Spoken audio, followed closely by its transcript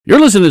You're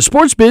listening to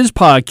Sports Biz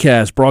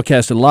Podcast,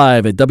 broadcasted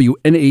live at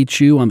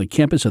WNHU on the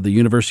campus of the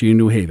University of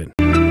New Haven.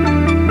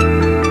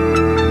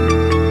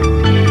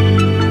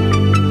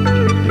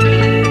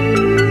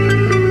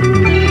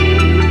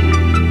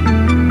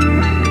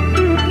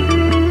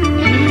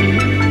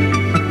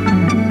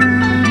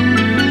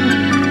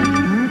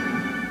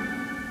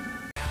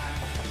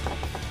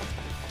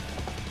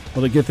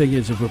 Well, the good thing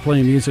is if we're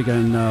playing music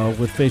on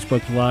with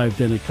Facebook Live,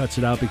 then it cuts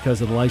it out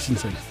because of the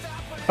licensing.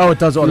 Oh, it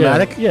does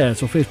automatic? Yeah,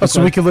 so Facebook. Oh,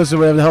 so we can listen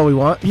to whatever the hell we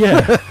want? Yeah.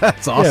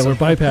 That's awesome. Yeah, we're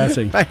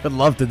bypassing. I would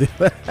love to do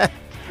that.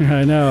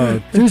 I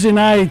know. Tuesday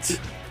night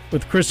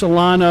with Chris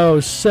Alano,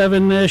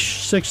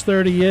 7-ish,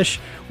 6:30-ish.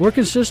 We're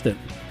consistent.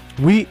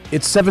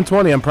 It's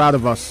 7:20. I'm proud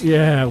of us.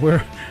 Yeah,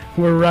 we're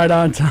right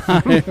on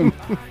time.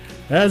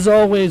 As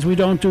always, we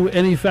don't do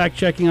any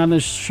fact-checking on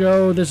this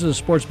show. This is a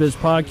Sports Biz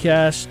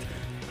Podcast.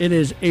 It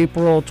is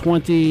April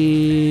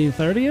 30th?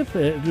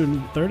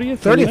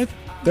 30th.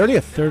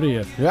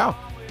 30th. Yeah.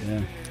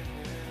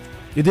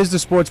 It is the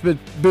Sports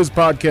Biz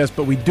Podcast,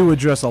 but we do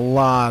address a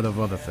lot of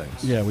other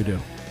things. Yeah, we do.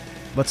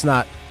 I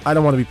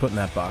don't want to be put in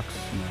that box.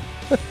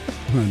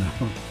 No.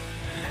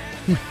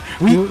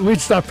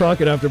 We'd stop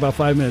talking after about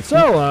 5 minutes.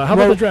 So, how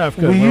about the draft?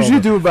 We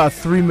usually do about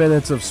 3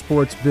 minutes of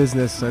sports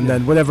business, and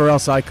then whatever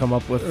else I come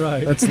up with.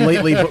 Right. That's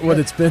lately what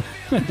it's been.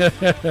 That's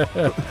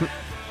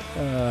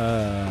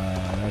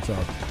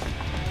all.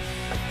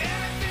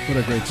 What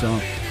a great song.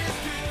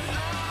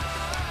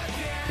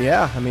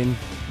 Yeah, I mean,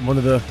 one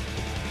of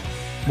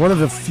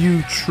the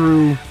few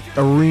true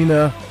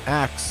arena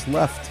acts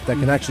left that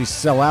can actually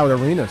sell out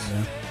arenas.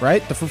 Yeah.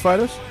 Right? The Foo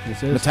Fighters?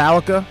 This is.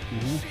 Metallica?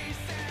 Mm-hmm.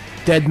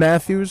 Dead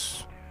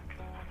Matthews?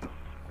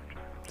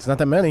 It's not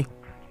that many.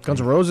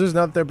 Guns N' Roses,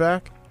 now that they're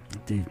back.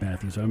 Dave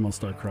Matthews. I almost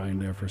started crying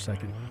there for a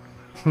second.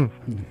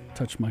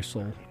 Touched my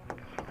soul.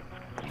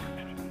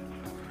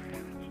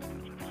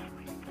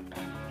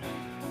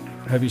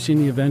 Have you seen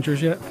The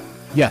Avengers yet?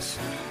 Yes.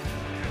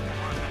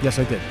 Yes,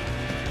 I did.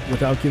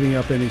 Without giving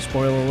up any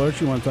spoiler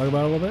alerts, you want to talk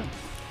about it a little bit?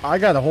 I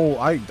got a whole...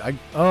 I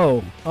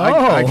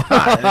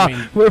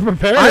mean, we're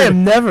prepared. I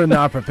am never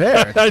not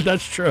prepared.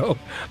 That's true.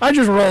 I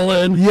just roll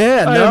in.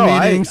 Yeah,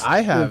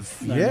 I have.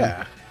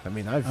 Yeah. I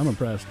mean, I'm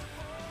impressed.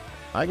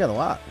 I got a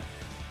lot.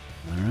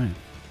 All right.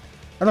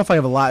 I don't know if I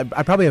have a lot.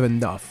 I probably have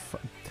enough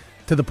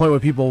to the point where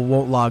people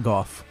won't log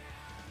off.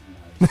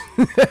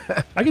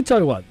 I can tell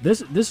you what.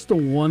 This is the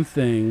one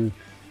thing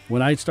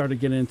when I started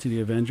getting into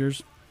the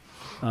Avengers,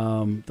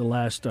 the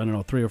last,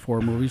 3 or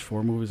 4 movies,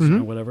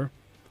 Mm-hmm. whatever,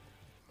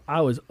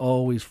 I was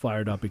always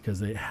fired up because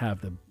they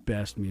have the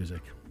best music.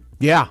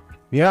 Yeah.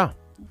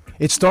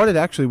 It started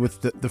actually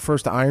with the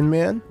first Iron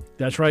Man.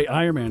 That's right,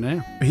 Iron Man,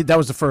 eh? That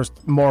was the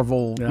first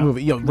Marvel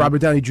movie. Robert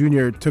Downey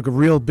Jr. took a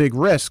real big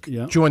risk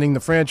joining the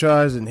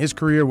franchise and his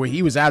career where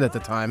he was at the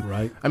time.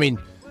 Right. I mean,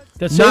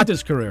 that saved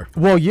his career.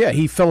 Well, yeah,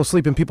 he fell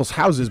asleep in people's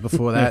houses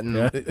before that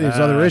and his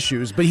other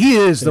issues. But he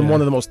is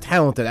one of the most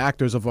talented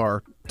actors of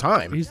our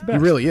time. He's the best.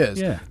 He really is.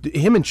 Yeah.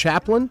 Him and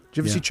Chaplin. Did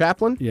you ever see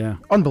Chaplin? Yeah.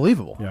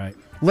 Unbelievable. Yeah, right.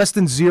 Less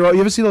Than Zero. You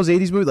ever see those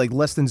 80s movies like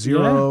Less Than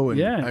Zero?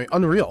 Yeah. I mean,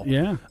 unreal.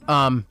 Yeah.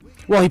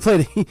 Well, he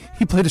played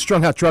a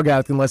strung out drug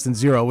addict in Less Than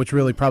Zero, which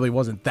really probably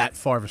wasn't that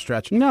far of a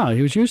stretch. No,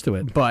 he was used to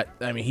it. But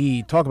I mean,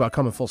 he talk about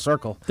coming full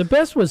circle. The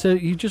best was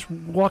that you just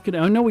walk in.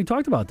 I know we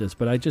talked about this,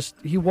 but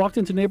he walked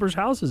into neighbors'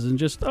 houses and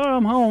just,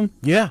 I'm home.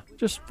 Yeah.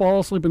 Just fall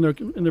asleep in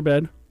their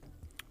bed.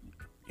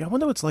 Yeah, I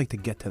wonder what it's like to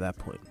get to that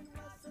point,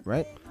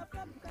 right?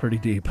 Pretty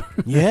deep.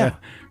 Yeah.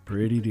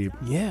 Pretty deep.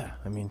 Yeah.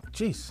 I mean,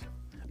 jeez.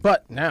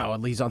 But now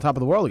at least on top of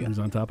the world again. He's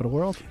on top of the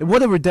world. And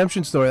what a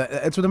redemption story.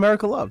 That's what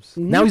America loves.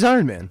 Mm-hmm. Now he's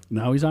Iron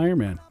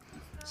Man.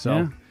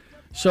 So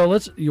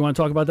you want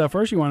to talk about that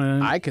first? You want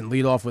to? I can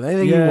lead off with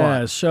anything you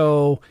want. Yeah.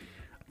 So,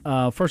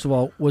 first of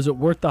all, was it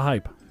worth the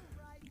hype?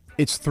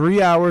 It's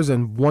 3 hours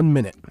and 1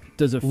 minute.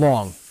 Does it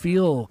long?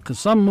 Because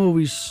some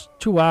movies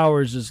 2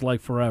 hours is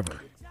like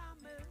forever.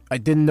 I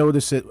didn't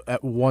notice it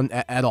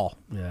at all.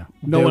 Yeah.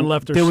 No one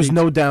left their There was seats.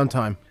 no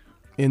downtime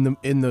in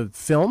the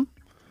film.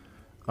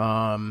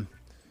 I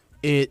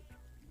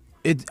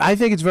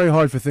think it's very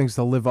hard for things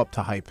to live up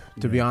to hype,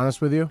 to be honest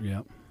with you.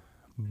 Yeah.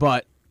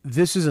 But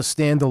this is a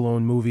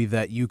standalone movie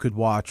that you could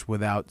watch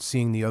without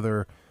seeing the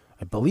other.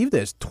 I believe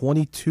there's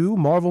 22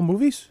 Marvel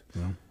movies.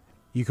 Yeah.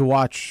 You could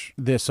watch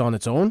this on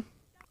its own.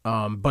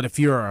 But if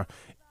you're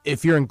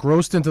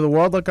engrossed into the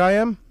world like I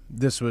am,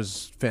 this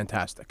was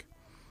fantastic.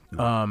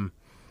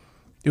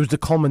 It was the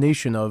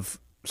culmination of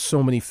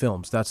so many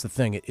films. That's the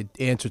thing. It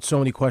answered so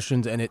many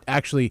questions, and it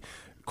actually,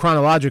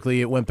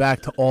 chronologically, it went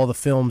back to all the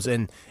films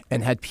and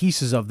had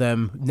pieces of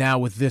them now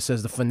with this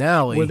as the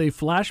finale. Were they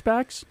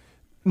flashbacks?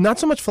 Not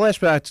so much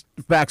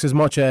flashbacks as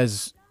much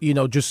as,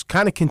 just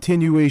kind of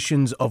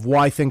continuations of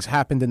why things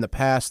happened in the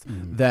past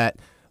that,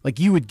 like,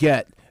 you would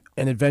get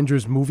an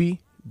Avengers movie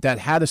that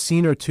had a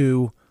scene or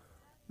two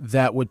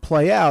that would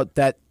play out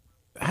that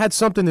had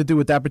something to do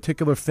with that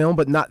particular film,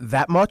 but not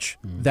that much,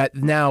 that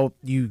now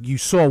you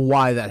saw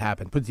why that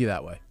happened. Put it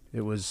that way.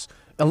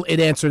 It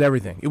answered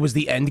everything. It was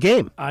the end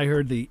game. I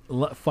heard the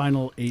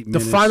final 8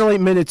 minutes. The final 8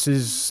 minutes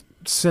is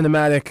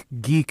cinematic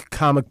geek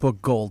comic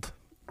book gold.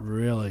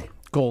 Really?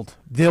 Gold.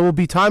 There will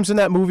be times in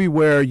that movie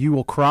where you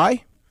will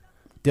cry.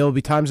 There will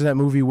be times in that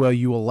movie where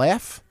you will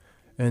laugh.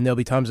 And there'll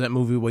be times in that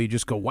movie where you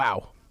just go,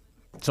 wow.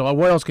 So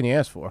what else can you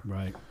ask for?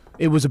 Right.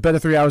 It was a better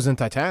 3 hours than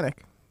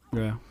Titanic.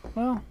 Yeah.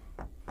 Well.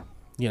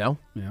 You know?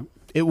 Yeah.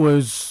 It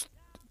was...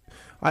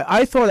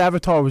 I thought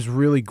Avatar was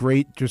really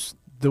great just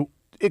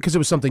because it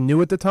was something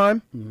new at the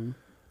time. Mm-hmm.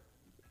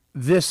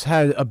 This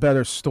had a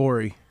better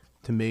story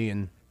to me.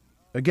 And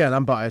again,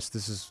 I'm biased.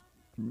 This is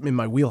in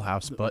my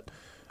wheelhouse. But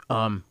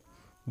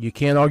you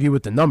can't argue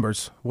with the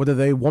numbers. What are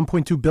they?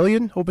 1.2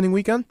 billion opening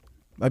weekend,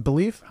 I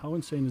believe. How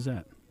insane is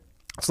that?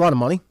 It's a lot of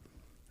money.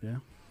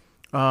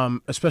 Yeah.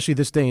 Especially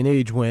this day and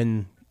age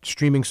when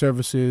streaming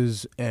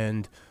services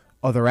and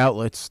other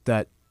outlets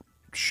that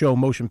show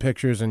motion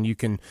pictures and you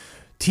can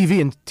TV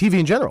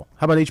in general.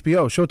 How about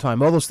HBO,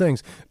 Showtime, all those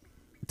things?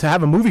 To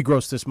have a movie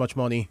gross this much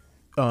money,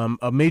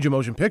 a major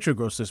motion picture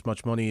gross this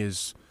much money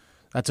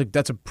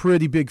that's a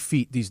pretty big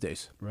feat these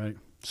days. Right.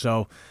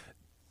 So,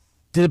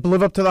 did it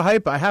live up to the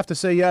hype? I have to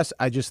say yes.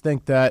 I just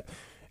think that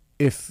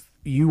if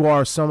you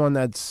are someone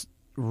that's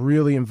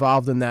really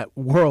involved in that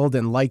world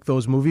and like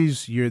those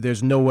movies,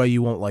 there's no way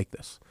you won't like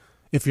this.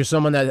 If you're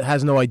someone that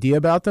has no idea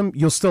about them,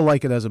 you'll still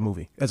like it as a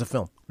movie, as a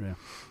film. Yeah.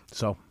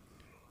 So,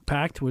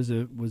 Packed was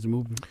a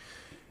movie.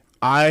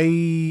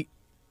 I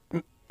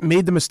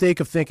made the mistake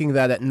of thinking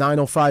that at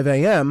 9:05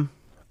 a.m.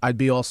 I'd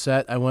be all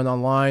set. I went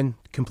online,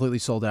 completely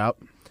sold out.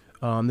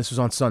 This was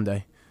on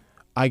Sunday.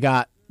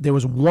 There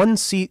was one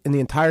seat in the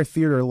entire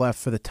theater left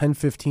for the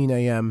 10:15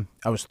 a.m.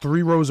 I was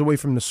 3 rows away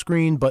from the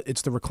screen, but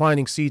it's the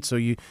reclining seat, so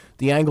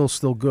the angle's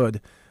still good.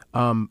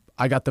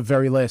 I got the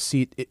very last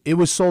seat. It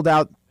was sold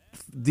out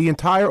the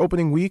entire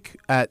opening week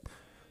at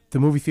the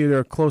movie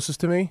theater closest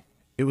to me.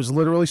 It was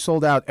literally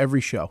sold out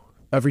every show,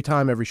 every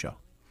time, every show.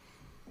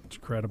 It's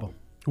incredible.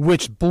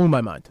 Which blew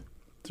my mind.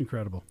 It's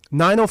incredible.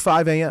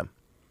 9:05 a.m.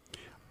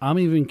 I'm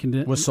even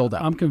convinced. Was sold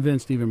out. I'm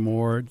convinced even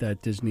more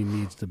that Disney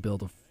needs to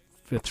build a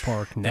fifth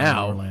park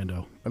now in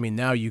Orlando. I mean,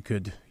 now you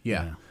could,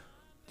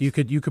 you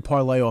could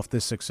parlay off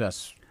this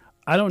success.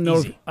 I don't know.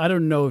 Easy. I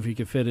don't know if you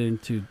could fit it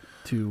into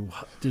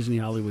Disney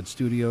Hollywood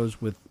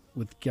Studios with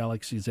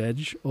Galaxy's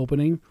Edge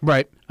opening.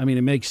 Right. I mean,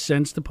 it makes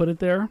sense to put it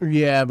there.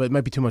 Yeah, but it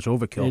might be too much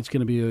overkill. It's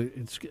going to be.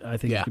 I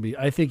think it's going to be.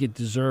 I think it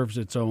deserves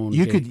its own.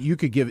 You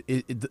could give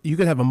it. You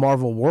could have a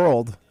Marvel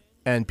World,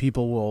 and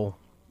people will.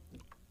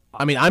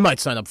 I mean, I might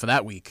sign up for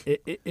that week.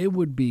 It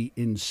would be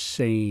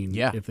insane.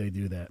 Yeah. If they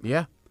do that.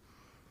 Yeah.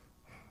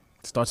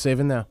 Start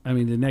saving now. I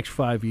mean, the next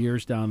 5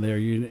 years down there,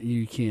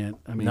 you can't.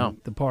 I mean, No.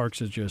 The parks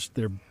is just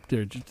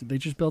they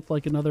just built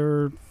like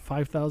another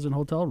 5,000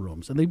 hotel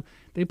rooms, and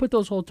they put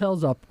those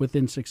hotels up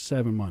within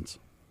 6-7 months.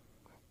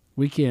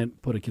 We can't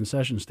put a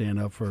concession stand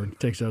up for it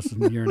takes us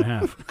a year and a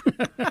half.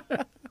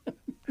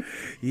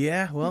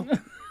 Yeah, well,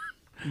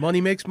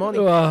 money makes money.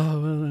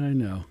 Well, I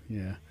know.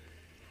 Yeah.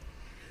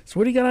 So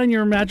what do you got on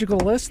your magical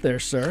list there,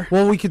 sir?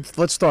 Well,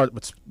 let's start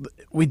with.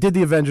 We did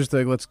the Avengers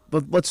thing.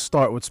 Let's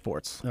start with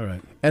sports. All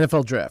right.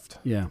 NFL draft.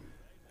 Yeah.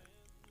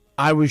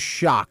 I was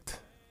shocked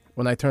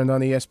when I turned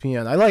on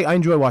ESPN. I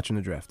enjoy watching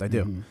the draft. I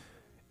do. Mm-hmm.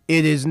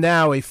 It is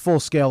now a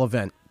full scale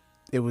event.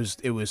 There was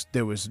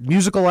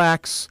musical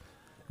acts.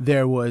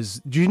 There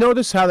was. Do you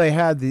notice how they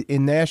had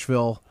in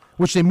Nashville,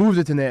 which they moved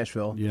it to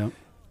Nashville? Yeah.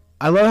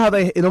 I love how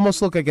it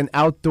almost looked like an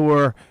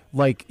outdoor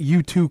like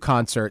U2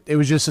 concert. It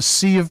was just a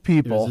sea of It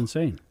people. was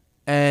insane.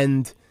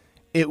 And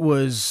it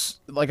was,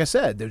 like I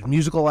said, there's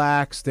musical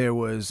acts.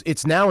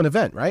 It's now an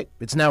event, right?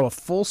 It's now a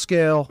full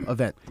scale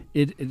event.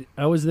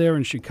 I was there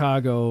in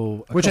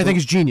Chicago, Which I think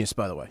is genius,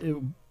 by the way.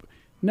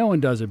 No one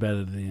does it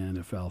better than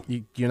the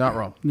NFL. You're not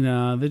wrong.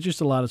 No, they're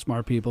just a lot of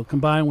smart people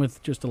combined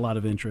with just a lot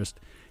of interest.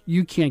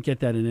 You can't get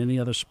that in any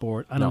other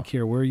sport. I don't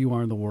care where you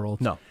are in the world.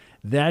 No.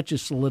 That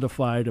just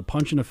solidified a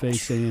punch in the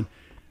face saying,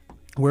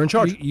 we're in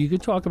charge. You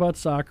could talk about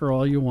soccer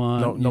all you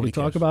want. No, you could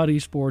talk about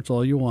esports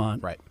all you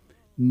want. Right.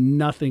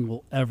 Nothing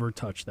will ever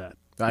touch that.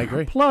 I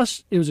agree.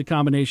 Plus, it was a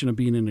combination of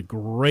being in a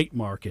great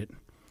market.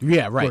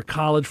 Yeah, right. Where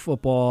college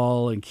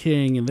football and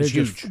King, and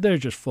huge. they're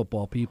just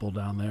football people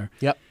down there.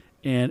 Yep.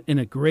 And in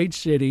a great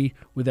city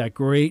with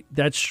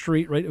that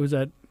street, right? It was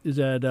what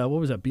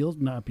was that?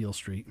 Not Beale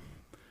Street.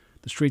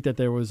 The street that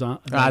there was on.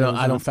 I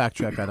don't fact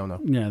check. I don't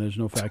know. Yeah, there's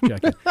no fact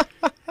checking.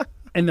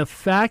 And the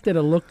fact that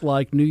it looked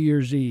like New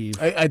Year's Eve.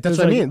 That's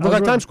what I mean. Look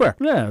at Times Square.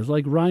 Yeah, it was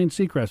like Ryan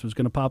Seacrest was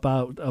going to pop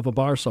out of a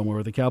bar somewhere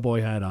with a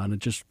cowboy hat on. It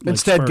just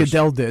Instead,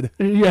 Goodell did.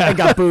 Yeah. I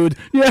got booed.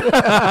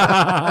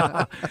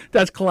 Yeah.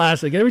 That's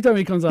classic. Every time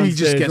he comes on He stage.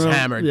 just gets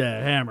hammered.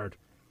 Yeah, hammered.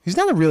 He's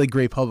not a really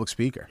great public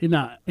speaker.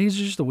 He's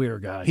just a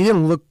weird guy. He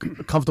didn't look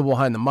comfortable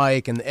behind the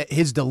mic, and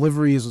his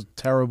delivery is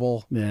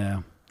terrible.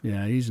 Yeah,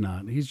 he's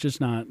not. He's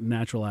just not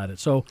natural at it.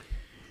 So,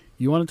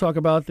 you want to talk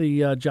about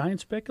the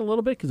Giants pick a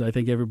little bit? Because I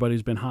think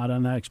everybody's been hot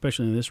on that,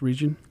 especially in this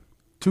region.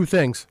 2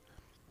 things.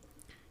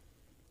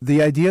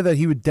 The idea that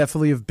he would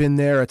definitely have been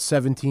there at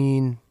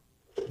 17,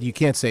 you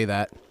can't say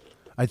that.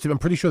 I'm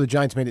pretty sure the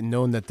Giants made it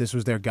known that this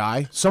was their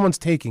guy. Someone's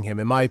taking him,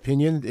 in my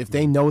opinion. If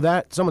they know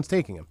that, someone's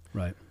taking him.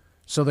 Right.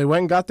 So they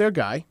went and got their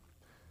guy.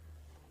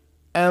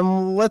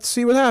 and let's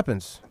see what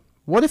happens.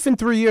 What if in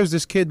 3 years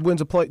this kid wins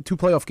 2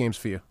 playoff games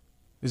for you?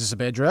 Is this a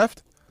bad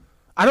draft?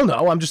 I don't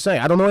know. I'm just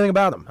saying. I don't know anything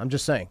about him. I'm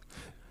just saying.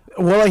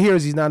 All I hear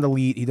is he's not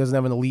elite. He doesn't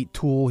have an elite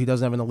tool. He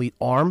doesn't have an elite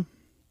arm.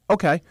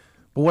 Okay.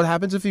 But what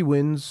happens if he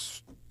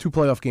wins 2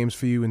 playoff games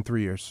for you in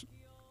 3 years?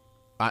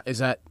 Is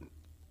that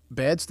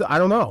bad still? I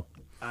don't know.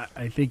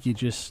 I think you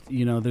just,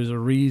 there's a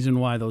reason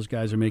why those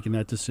guys are making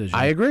that decision.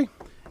 I agree.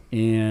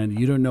 And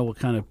you don't know what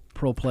kind of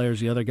pro players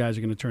the other guys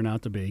are going to turn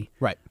out to be.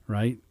 Right.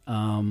 Right?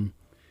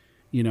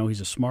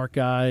 He's a smart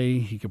guy.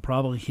 He could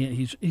probably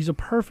he's a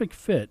perfect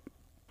fit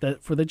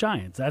for the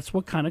Giants. That's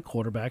what kind of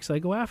quarterbacks they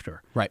go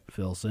after. Right.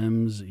 Phil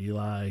Simms,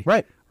 Eli.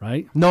 Right.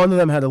 Right? None of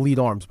them had elite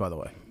arms, by the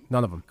way.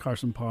 None of them.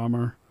 Carson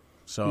Palmer.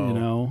 So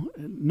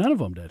none of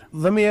them did.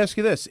 Let me ask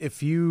you this: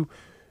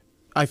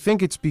 I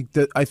think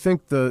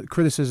the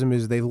criticism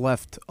is they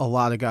left a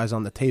lot of guys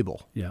on the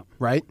table. Yeah.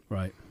 Right.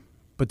 Right.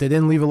 But they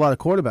didn't leave a lot of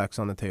quarterbacks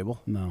on the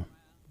table. No.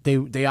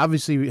 They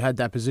obviously had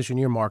that position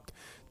earmarked.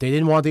 They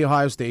didn't want the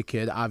Ohio State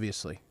kid,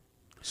 obviously.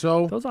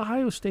 So those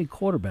Ohio State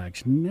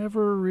quarterbacks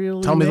never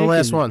really. Tell me the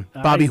last one.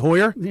 Bobby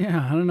Hoyer?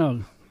 Yeah, I don't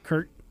know.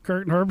 Kurt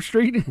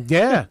Herbstreit?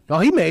 Yeah.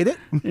 Well, he made it.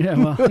 Yeah,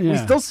 well, yeah. We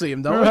still see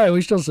him, don't we? Right,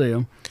 we still see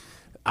him.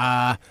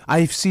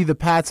 I see the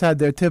Pats had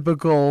their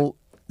typical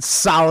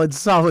solid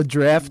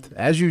draft,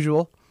 as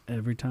usual.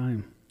 Every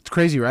time. It's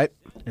crazy, right?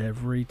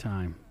 Every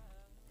time.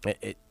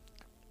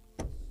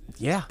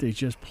 Yeah. They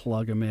just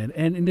plug them in.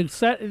 And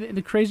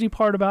the crazy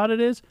part about it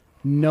is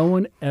no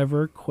one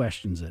ever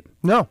questions it.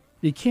 No.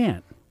 You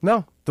can't.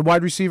 No. The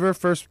wide receiver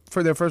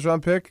for their first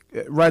round pick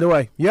right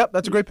away. Yep,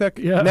 that's a great pick.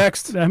 Yeah,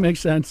 next. That makes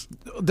sense.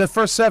 The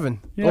first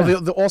 7. Yeah.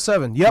 All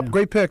 7. Yep, Yeah.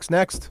 Great picks.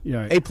 Next. Yeah,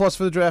 right. A+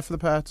 for the draft for the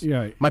Pats. Yeah,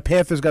 right. My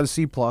Panthers got a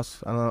C+. I don't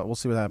know. We'll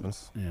see what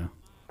happens. Yeah.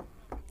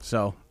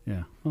 So.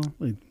 Yeah. Well,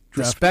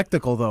 The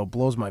spectacle, though,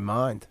 blows my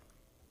mind.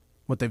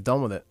 What they've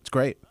done with it. It's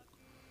great.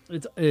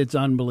 It's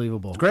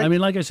unbelievable. It's great. I mean,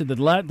 like I said,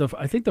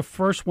 I think the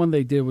first one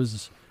they did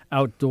was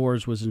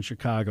outdoors was in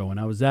Chicago, and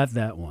I was at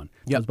that one.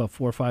 Yep. It was about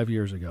 4 or 5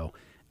 years ago,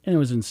 and it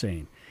was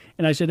insane.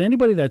 And I said,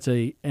 anybody that's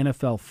a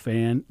NFL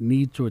fan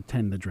needs to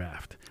attend the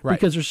draft. Right.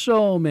 Because there's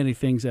so many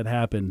things that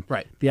happen.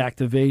 Right. The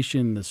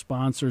activation, the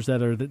sponsors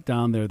that are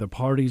down there, the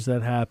parties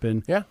that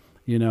happen. Yeah.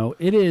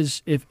 It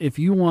is, if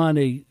you want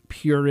a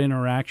pure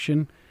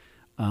interaction,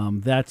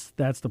 that's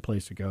the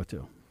place to go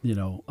to.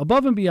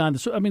 Above and beyond.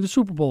 The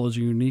Super Bowl is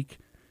a unique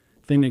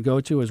thing to go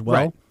to as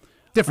well. Right.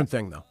 Different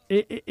thing, though.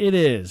 It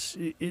is.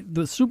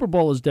 The Super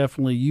Bowl is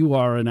definitely, you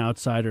are an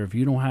outsider if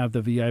you don't have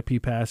the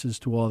VIP passes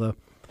to all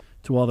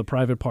the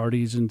private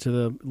parties and to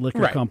the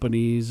liquor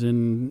companies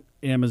and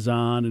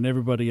Amazon and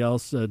everybody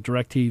else,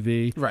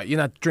 DirecTV. Right. You're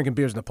not drinking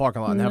beers in the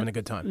parking lot and having a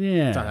good time.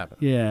 Yeah. It's not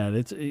happening. Yeah.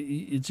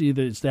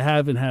 It's the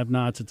have and have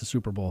nots at the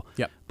Super Bowl.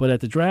 Yep. But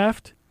at the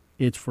draft,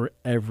 it's for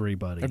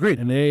everybody. Agreed.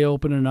 And they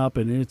open it up,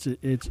 and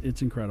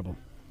it's incredible.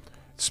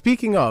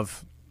 Speaking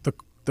of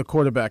the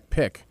quarterback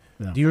pick,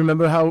 Yeah. do you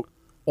remember how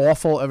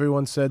awful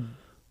everyone said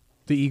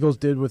the Eagles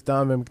did with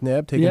Donovan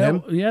McNabb, taking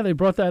him? Yeah, they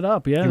brought that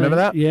up. Yeah, You remember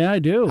that? Yeah, I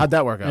do. How'd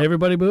that work out?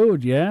 Everybody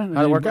booed. Yeah,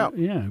 How'd it work out?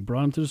 Yeah,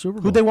 brought him to the Super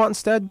Bowl. Who'd they want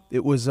instead?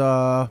 It was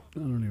I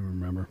don't even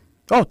remember.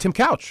 Tim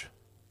Couch.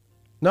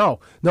 No,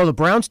 the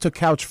Browns took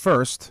Couch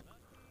first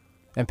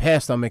and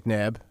passed on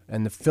McNabb,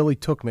 and the Philly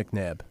took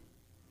McNabb.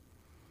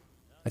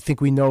 I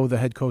think we know the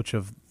head coach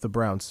of the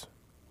Browns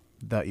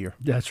that year.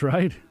 That's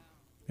right.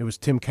 It was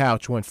Tim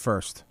Couch went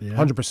first, Yeah.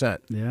 100%.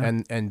 Yeah.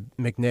 And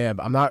McNabb,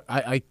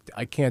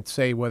 I can't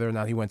say whether or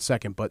not he went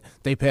second, but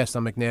they passed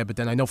on McNabb. But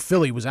then I know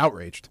Philly was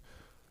outraged.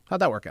 How'd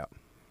that work out?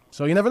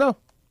 So you never know.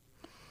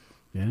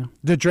 Yeah,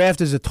 The draft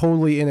is a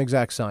totally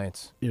inexact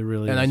science, it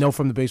really and is. I know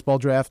from the baseball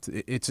draft,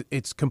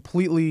 it's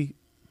completely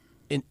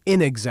an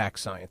inexact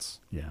science.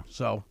 Yeah,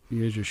 So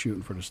you guys are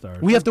shooting for the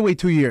stars. we have to wait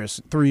 2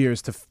 years, 3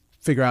 years to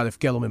figure out if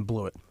Gettleman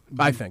blew it.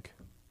 I think.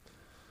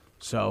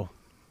 So,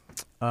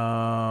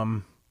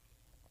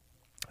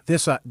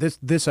 this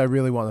I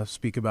really want to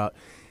speak about.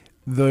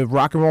 The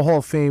Rock and Roll Hall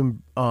of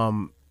Fame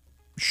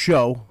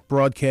show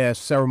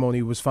broadcast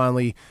ceremony was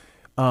finally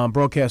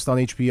broadcast on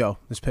HBO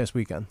this past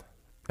weekend,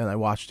 and I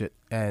watched it,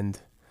 and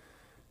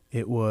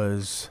it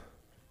was.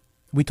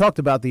 We talked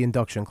about the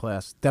induction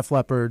class. Def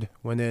Leppard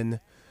went in,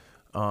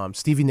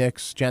 Stevie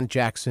Nicks, Janet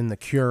Jackson, The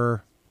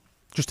Cure,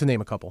 just to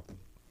name a couple.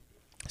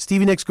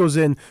 Stevie Nicks goes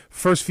in,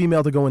 first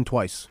female to go in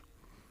twice.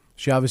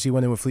 She obviously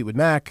went in with Fleetwood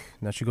Mac.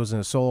 Now she goes in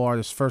as solo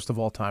artist, first of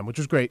all time, which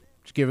was great.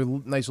 She gave a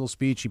nice little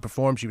speech. She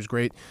performed. She was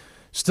great.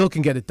 Still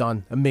can get it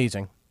done.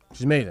 Amazing.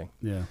 She's amazing.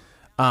 Yeah,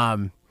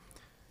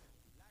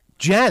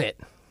 Janet,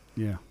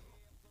 yeah.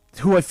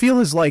 who I feel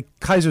is like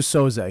Kaiser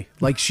Soze.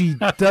 Like she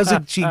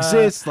doesn't, she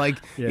exists. Like,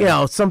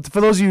 Yeah. for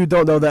those of you who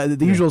don't know that,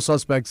 The Usual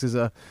Suspects is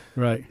a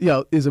Right.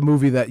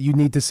 movie that you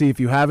need to see if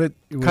you have it.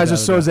 Without Kaiser a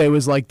doubt. Soze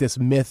was like this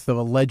myth of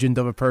a legend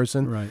of a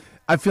person. Right.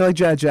 I feel like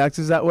Janet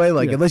Jackson's that way.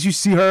 Like, Yeah. unless you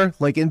see her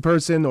like in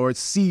person or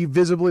see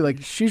visibly, like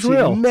She's she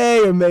real.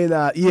 may or may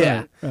not.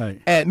 Yeah. Right.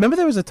 And remember,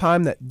 there was a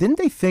time that didn't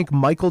they think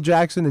Michael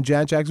Jackson and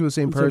Janet Jackson were the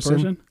same What's that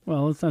person?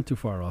 Well, it's not too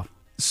far off.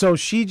 So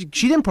she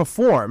didn't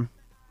perform,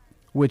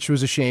 which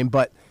was a shame.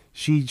 But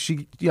She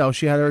she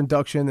had her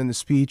induction and the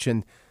speech,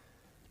 and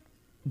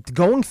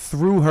going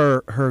through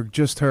her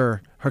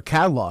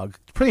catalog,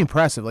 pretty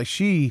impressive. Like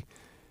she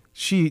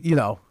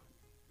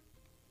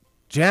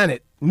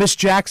Janet, Miss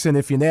Jackson,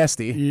 if you're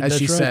nasty, as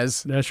she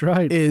says. That's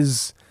right.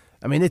 Is,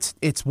 I mean,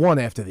 it's one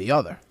after the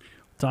other.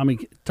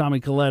 Tommy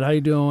Collette, how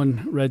you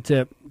doing? Red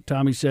Tip.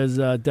 Tommy says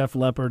Def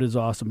Leppard is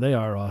awesome. They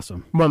are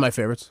awesome. One of my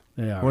favorites.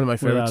 They are. One of my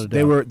favorites. Without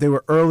a doubt. They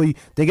were early.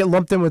 They get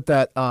lumped in with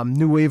that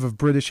new wave of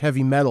British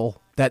heavy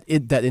metal, that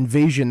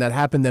invasion that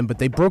happened then, but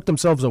they broke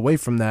themselves away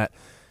from that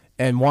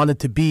and wanted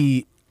to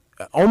be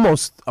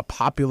almost a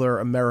popular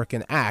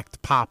American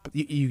act. Pop.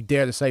 You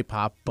dare to say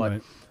pop,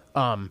 but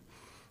right.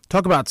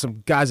 Talk about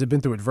some guys that have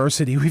been through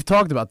adversity. We've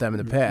talked about them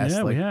in the past.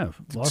 Yeah, like we have.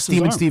 Lost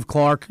his arm. Steve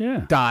Clark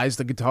Yeah. dies,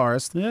 the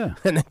guitarist. Yeah.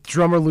 And the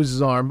drummer loses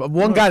his arm.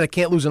 One guy that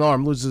can't lose an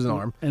arm loses an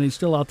arm. And he's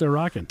still out there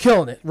rocking.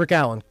 Killing it. Rick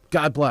Allen.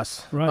 God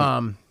bless.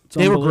 Right.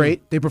 They were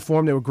great. They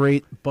performed. They were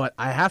great. But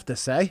I have to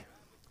say,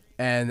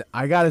 and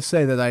I got to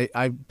say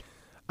that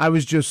I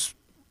was just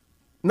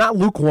not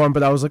lukewarm,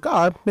 but I was like,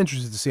 I'm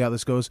interested to see how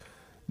this goes.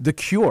 The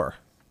Cure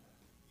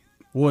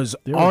was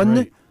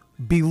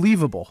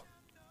unbelievable.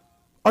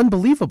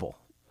 Unbelievable.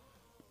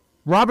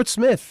 Robert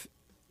Smith,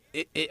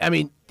 I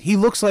mean, he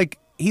looks like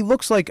a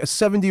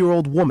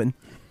 70-year-old woman,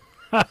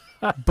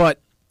 but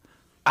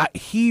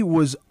he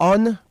was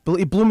unbelievable.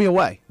 It blew me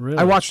away. Really?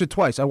 I watched it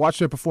twice. I watched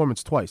their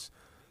performance twice.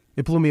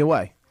 It blew me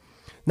away.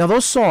 Now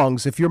those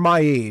songs, if you're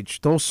my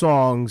age, those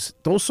songs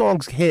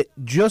hit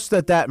just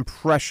at that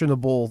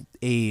impressionable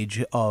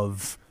age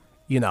of,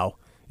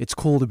 it's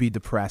cool to be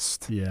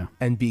depressed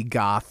and be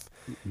goth.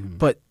 Mm-hmm.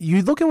 But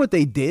you look at what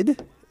they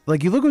did,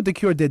 like you look at what The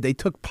Cure did. They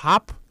took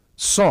pop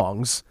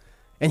songs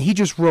and he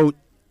just wrote,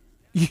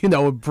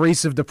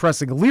 abrasive,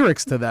 depressing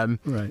lyrics to them,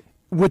 right?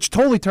 Which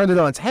totally turned it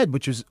on its head,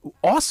 which is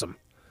awesome.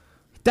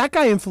 That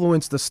guy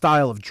influenced the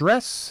style of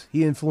dress.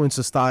 He influenced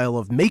the style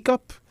of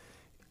makeup.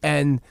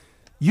 And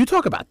you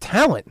talk about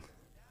talent.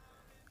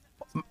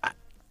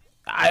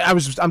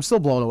 I'm still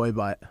blown away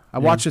by it. I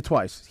watched it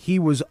twice. He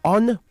was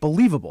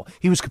unbelievable.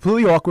 He was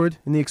completely awkward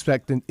in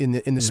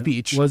the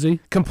speech. Was he?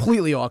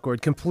 Completely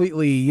awkward.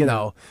 Completely,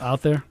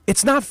 out there.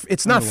 It's not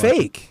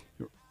fake.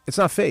 It's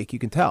not fake. You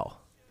can tell.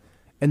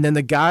 And then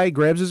the guy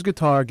grabs his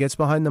guitar, gets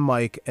behind the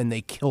mic, and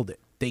they killed it.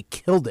 They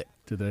killed it.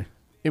 Did they?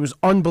 It was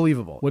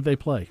unbelievable. What'd they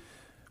play?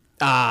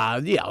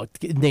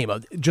 Name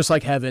of Just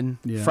Like Heaven,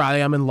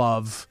 Friday I'm in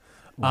Love,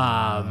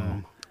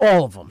 Wow.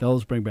 All of them.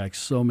 Those bring back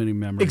so many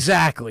memories.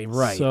 Exactly,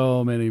 right.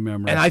 So many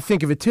memories. And I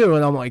think of it too,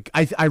 and I'm like,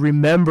 I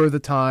remember the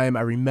time.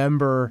 I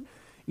remember,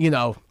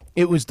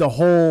 it was the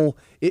whole.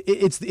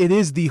 It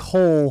is the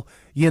whole.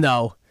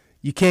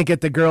 You can't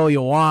get the girl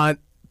you want.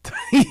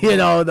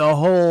 The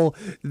whole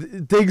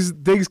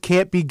things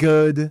can't be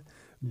good,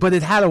 but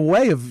it had a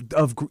way of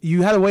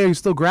you had a way of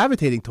still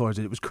gravitating towards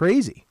it. It was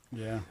crazy.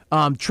 Yeah.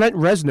 Trent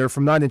Reznor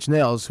from Nine Inch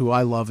Nails, who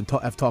I love and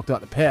have talked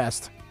about in the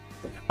past,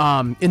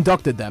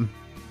 inducted them.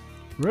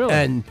 Really?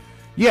 And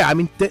yeah, I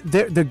mean,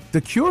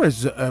 the Cure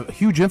is a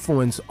huge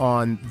influence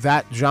on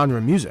that genre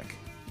of music.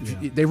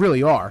 Yeah. They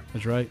really are.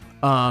 That's right.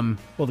 Well,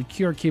 the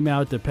Cure came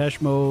out, Depeche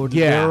Mode.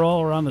 Yeah, they were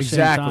all around the same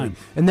time.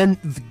 And then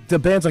the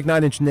bands like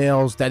Nine Inch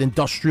Nails, that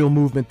industrial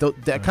movement,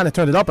 that kind of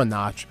turned it up a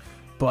notch.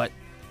 But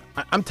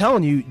I'm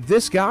telling you,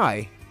 this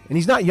guy, and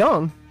he's not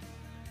young,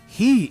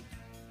 he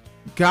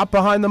got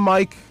behind the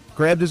mic,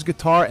 grabbed his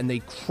guitar, and they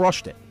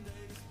crushed it.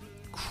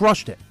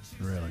 Crushed it.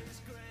 Really?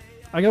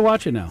 I gotta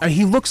watch it now.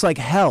 He looks like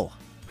hell.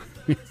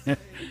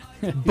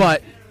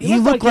 But he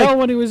looked like hell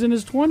when he was in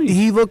his 20s.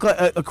 He looked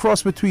like a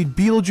cross between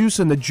Beetlejuice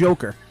and the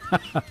Joker.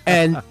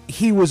 And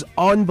he was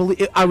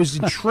unbelievable. I was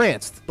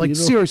entranced. Like,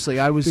 seriously,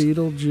 I was...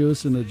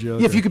 Beetlejuice and the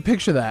Joker. Yeah, if you could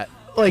picture that.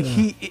 Like,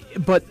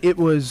 but it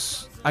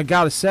was... I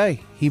gotta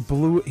say, he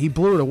blew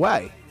it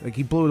away. Like,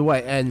 he blew it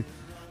away. And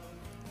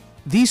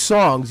these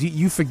songs,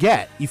 you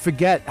forget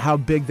how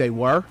big they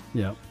were.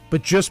 Yeah.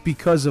 But just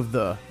because of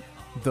the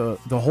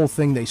whole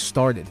thing they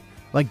started.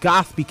 Like,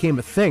 goth became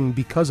a thing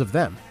because of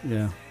them.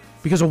 Yeah.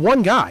 Because of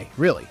one guy,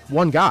 really.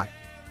 One guy.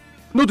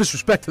 No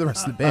disrespect to the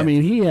rest of the band. I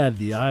mean, he had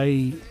the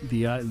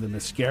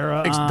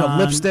mascara on, the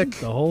lipstick.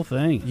 The whole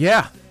thing.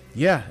 Yeah.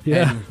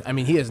 And, I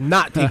mean, he is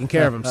not taking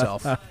care of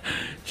himself.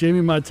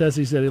 Jamie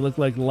Montesi said he looked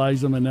like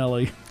Liza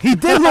Minnelli. He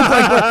did look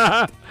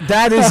like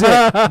that. Is it.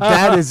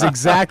 That is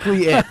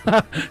exactly it.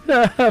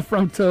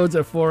 From Toads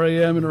at 4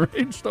 a.m. in a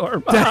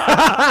rainstorm.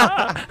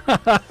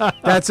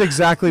 That's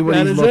exactly what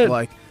he looked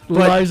like.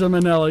 Liza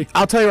Minnelli.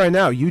 I'll tell you right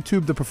now,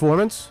 YouTube the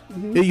performance,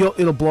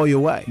 it'll blow you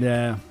away.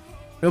 Yeah.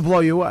 It'll blow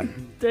you away.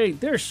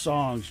 Their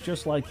songs,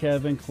 Just Like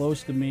Heaven,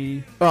 Close to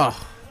Me.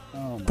 Oh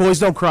Boys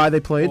Don't Cry,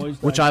 they played,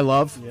 which I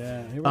love.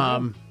 Yeah.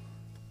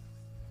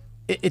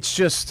 It's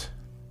just,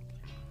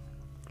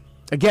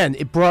 again,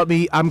 it brought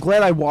me. I'm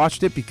glad I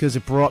watched it because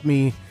it brought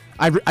me.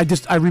 I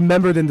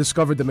remembered and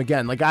discovered them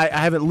again. Like I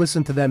haven't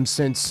listened to them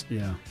since.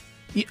 Yeah.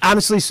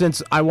 Honestly,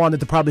 since I wanted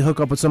to probably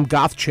hook up with some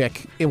goth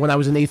chick when I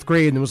was in 8th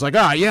grade and was like,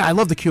 yeah, I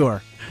love The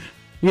Cure.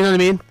 You know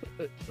what I mean?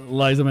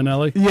 Liza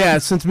Minnelli? Yeah,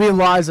 since me and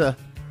Liza.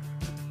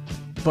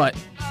 But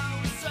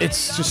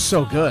it's just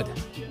so good.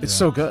 It's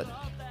so good.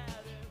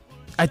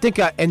 I think,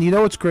 and you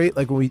know what's great?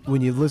 Like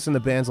when you listen to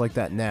bands like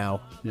that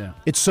now, Yeah,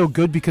 it's so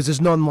good because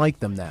there's none like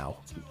them now.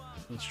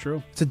 that's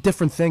true. It's a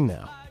different thing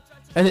now.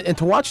 And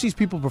to watch these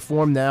people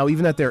perform now,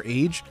 even at their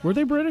age, Were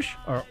they British?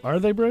 Or are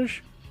they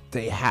British?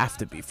 they have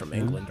to be from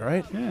England,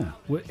 right? Yeah.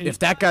 If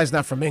that guy's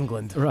not from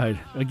England, Right.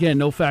 Again,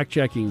 no fact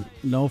checking.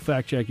 No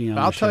fact checking on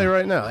I'll the tell show. you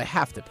right now, they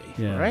have to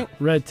be, Yeah. right?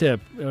 Red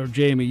tip or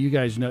Jamie, you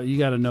guys know. You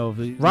got to know. If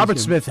these Robert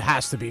guys- Smith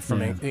has to be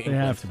from Yeah, England. they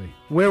have to be.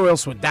 Where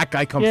else would that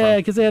guy come Yeah, from?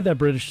 because they had that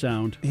British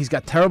sound. He's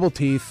got terrible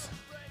teeth.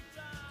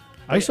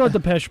 I saw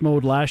Depeche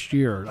Mode last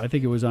year. I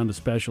think it was on the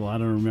special. I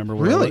don't remember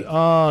where. Really?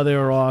 Oh, they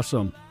were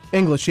awesome.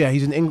 English, yeah,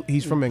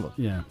 he's from England.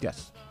 Yeah.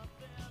 Yes.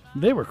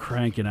 They were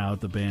cranking out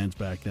the bands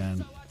back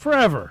then.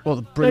 Forever. Well,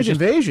 the British They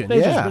just- invasion, they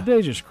yeah.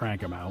 They just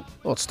crank them out.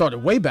 Well, it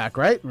started way back,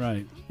 right?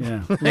 Right.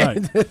 Yeah.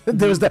 Right.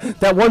 There was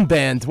that one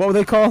band. What were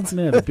they called?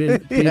 Yeah, the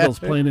Beatles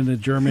playing in the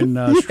German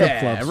strip Yeah,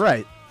 clubs.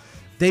 right.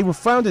 They were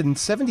founded in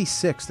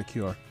 '76. The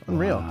Cure.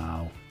 Unreal.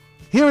 Wow.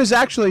 Here is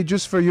actually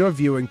just for your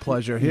viewing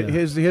pleasure. Yeah.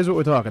 Here's what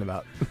we're talking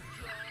about.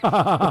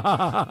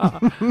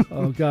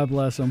 Oh, God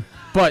bless him.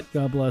 But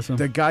God bless him.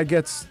 the guy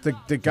gets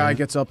the guy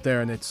gets up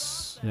there and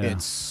Yeah.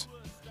 it's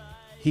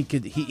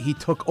he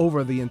took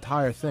over the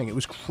entire thing. It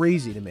was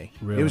crazy to me.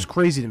 Really? It was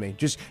crazy to me.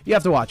 Just you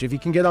have to watch. If you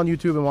can get on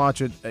YouTube and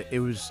watch it,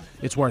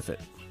 it's worth it.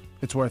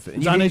 It's worth it.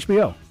 It's on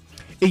HBO.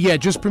 Yeah,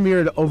 just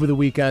premiered over the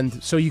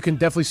weekend, so you can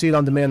definitely see it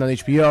on demand on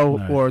HBO,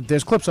 Right. or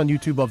there's clips on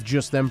YouTube of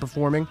just them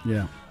performing.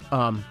 Yeah.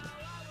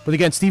 But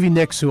again, Stevie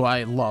Nicks, who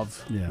I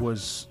love, Yeah.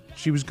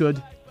 she was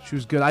good. She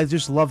was good. I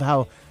just love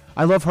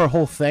I love her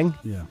whole thing.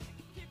 Yeah.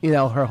 You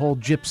know, her whole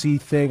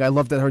gypsy thing. I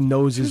love that her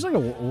nose She's is like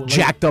a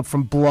jacked up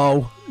from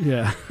blow.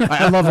 Yeah.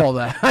 I love all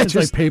that. It's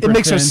like paper it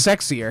makes her thin.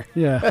 sexier.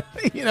 Yeah.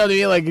 You know what I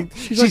mean? Like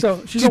She's a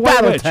white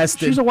battle witch.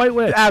 tested. She's a white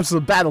witch.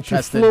 Absolute battle She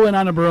tested. flew in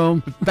on a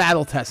broom,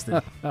 Battle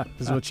tested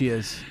is what she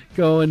is.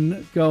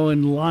 going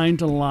line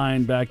to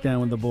line back then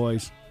with the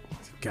boys.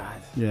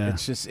 God. Yeah.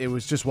 It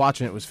was just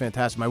watching it was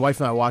fantastic. My wife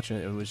and I watching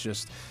it. It was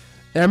just.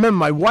 And I remember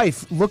my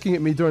wife looking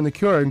at me during the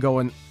Cure and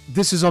going,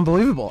 "This is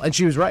unbelievable," and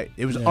she was right.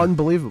 It was Yeah.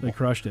 unbelievable. They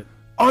crushed it.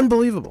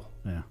 Unbelievable.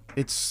 Yeah.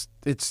 It's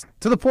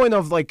to the point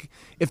of like,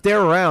 if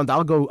they're around,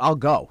 I'll go.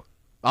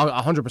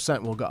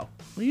 100% will go.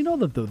 Well, you know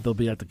that they'll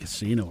be at the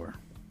casino or.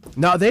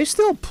 No, they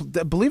still,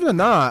 believe it or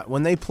not,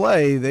 when they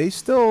play, they're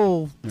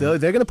going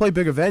to play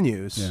bigger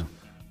venues. Yeah.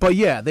 But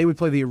yeah, they would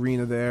play the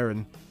arena there,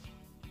 and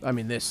I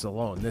mean, this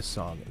song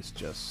is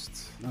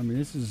just. I mean,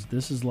 this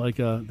is like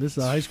this is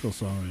a high school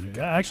song right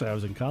here. Actually, I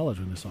was in college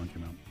when this song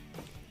came out.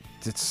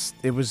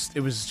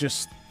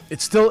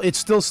 It's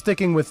still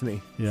sticking with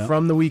me Yeah.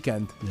 from the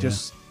weekend. Yeah.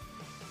 Just,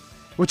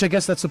 which I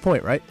guess that's the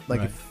point, right? Like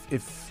Right.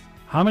 if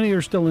How many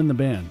are still in the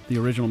band? The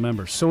original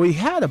members. so, we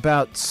had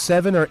about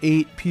 7 or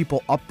 8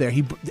 people up there.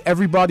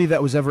 Everybody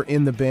that was ever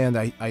in the band,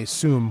 I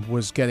assume,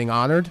 was getting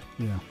honored.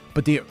 Yeah.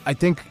 But I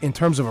think in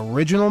terms of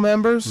original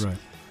members, Right.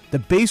 the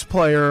bass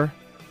player,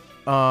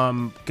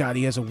 God,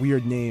 he has a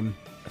weird name.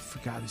 I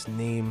forgot his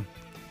name.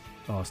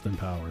 Austin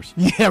Powers.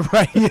 Yeah,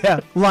 right.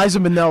 Yeah, Liza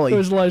Minnelli. It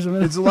was Liza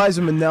It's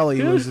Liza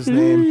Minnelli was his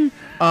name.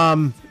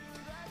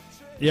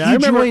 Yeah, I He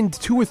remember. joined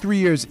 2 or 3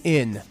 years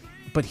in,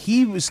 but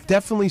he was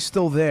definitely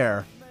still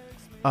there.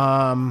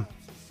 God,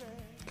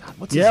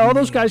 what's his Yeah, all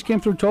those name? guys came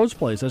through Toad's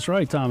place. That's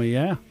right, Tommy.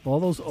 Yeah, all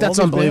those. That's all these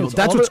unbelievable. Bands,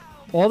 That's all what's-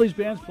 all these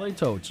bands played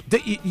Toads.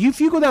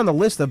 If you go down the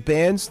list of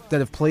bands that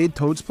have played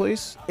Toad's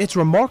Place, it's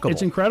remarkable.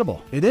 It's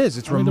incredible. It is.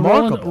 It's I mean, the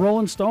remarkable.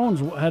 Rolling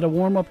Stones had a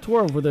warm up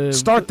tour with the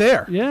Start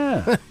there.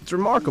 Yeah, It's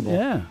remarkable.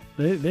 yeah.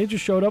 They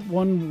just showed up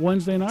one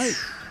Wednesday night.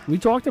 We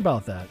talked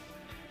about that.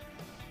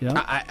 Yeah,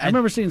 I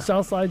remember seeing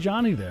Southside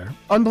Johnny there,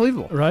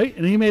 Unbelievable. right?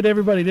 And he made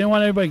everybody. Didn't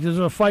want everybody. 'Cause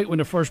there was a fight when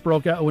it first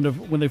broke out.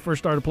 When they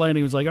first started playing,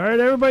 he was like, "All right,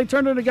 everybody,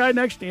 turn to the guy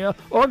next to you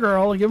or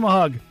girl and give him a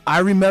hug." I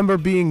remember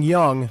being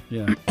young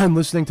Yeah, and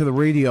listening to the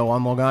radio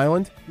on Long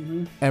Island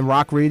and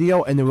rock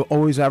radio, and they were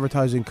always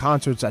advertising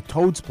concerts at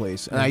Toad's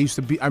Place. And I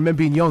remember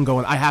being young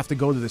going, I have to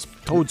go to this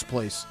Toad's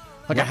Place.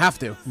 Like, I have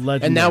to. And now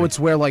Legendary. it's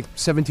where, like,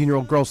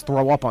 17-year-old girls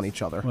throw up on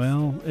each other.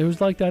 well, it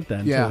was like that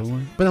then. Yeah.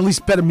 too. But at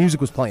least better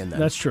music was playing then.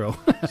 That's true.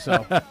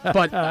 So,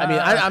 but, I mean,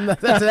 I'm not,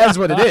 that's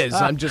what it is.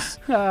 I'm just,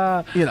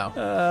 you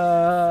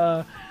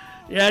know.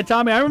 Yeah,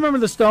 Tommy, I remember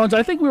the Stones.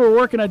 I think we were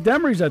working at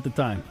Demery's at the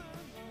time.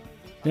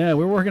 Yeah,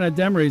 we were working at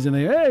Demery's, and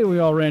we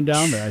all ran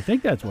down there. I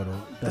think that's what.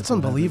 That's what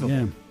happened.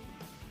 unbelievable.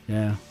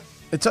 Yeah.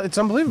 It's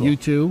unbelievable. You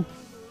too.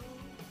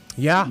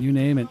 Yeah. You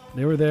name it.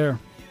 They were there.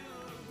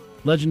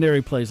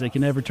 Legendary place. They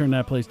can never turn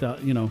that place down.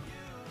 You know,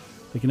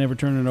 they can never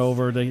turn it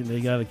over. They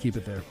got to keep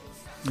it there.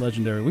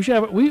 Legendary. We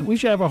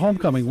should have a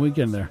homecoming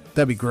weekend there.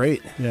 That'd be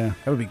great. Yeah.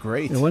 That would be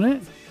great. Yeah, wouldn't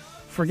it?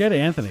 Forget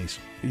Anthony's.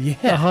 The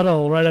Yeah.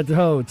 huddle right at the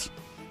Toads.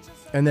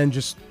 And then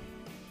just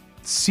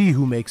see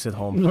who makes it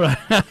home.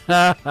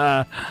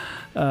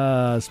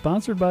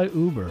 Sponsored by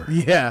Uber.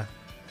 Yeah.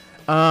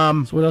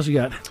 So what else you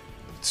got?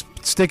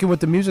 Sticking with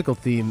the musical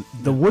theme,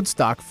 the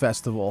Woodstock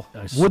Festival,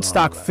 I saw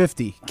Woodstock that.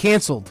 50,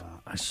 canceled.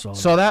 I saw.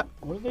 Saw that?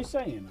 What are they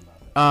saying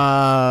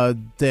about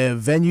it? The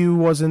venue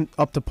wasn't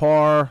up to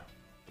par.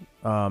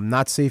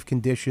 not safe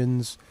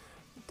conditions.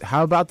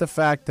 How about the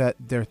fact that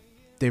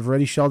they've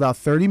already shelled out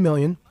 $30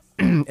 million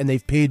and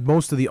they've paid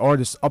most of the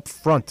artists up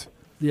front?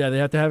 Yeah, they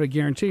have to have a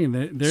guarantee.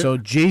 And So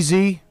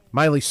Jay-Z,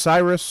 Miley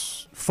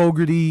Cyrus,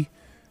 Fogerty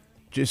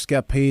just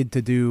got paid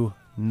to do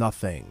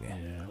nothing.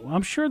 yeah, well,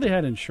 I'm sure they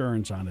had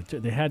insurance on it too.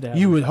 They had to have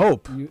You would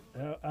hope.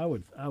 I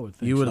would think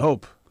You would so.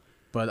 hope.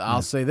 But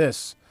I'll say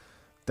this.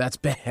 That's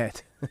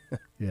bad.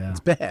 Yeah. It's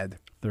bad.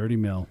 30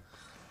 mil.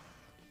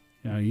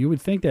 Yeah, you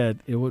would think that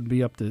it would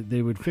be up to.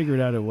 They would figure it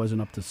out. It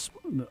wasn't up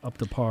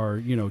to par.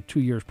 2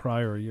 years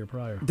prior, or a year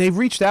prior. They've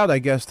reached out, I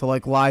guess, to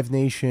like Live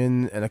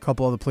Nation and a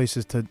couple other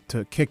places to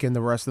kick in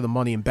the rest of the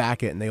money and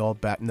back it, and they all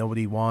back.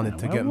 Nobody wanted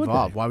to why get would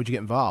involved. they? Why would you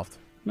get involved?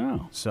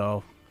 No.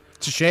 So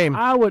it's a shame.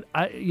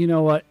 You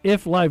know what?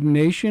 If Live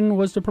Nation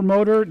was the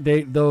promoter,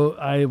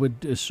 I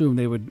would assume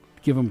they would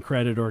give them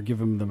credit or give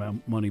them the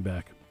money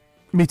back.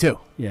 Me too.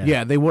 Yeah.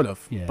 Yeah, they would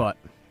have. Yeah. But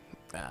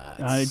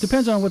It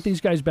depends on what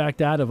these guys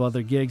backed out of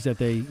other gigs that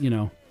they,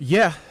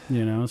 yeah.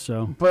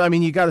 So But I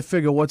mean, you got to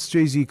figure what's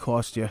Jay-Z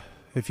cost you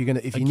if you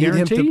need him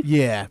guarantee? to.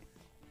 Yeah,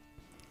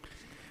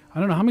 I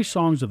don't know how many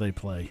songs do they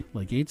play.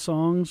 Like 8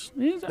 songs.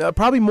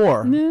 probably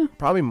more. Yeah.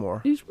 Probably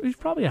more. He's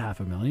probably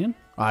 $500,000.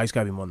 He's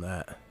got to be more than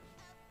that.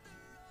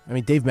 I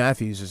mean, Dave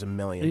Matthews is $1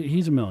 million.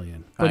 He's $1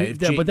 million. But, if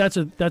G- but that's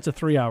a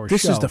 3-hour show.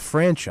 This is the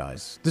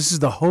franchise. This is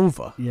the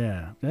Hova.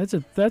 Yeah, that's a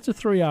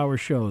 3-hour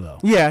show though.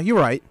 Yeah, you're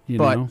right. You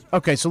but know?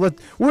 okay, so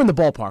we're in the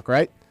ballpark,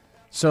 right?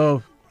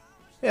 So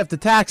if the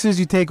taxes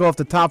you take off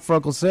the top for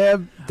Uncle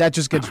Sam, that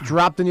just gets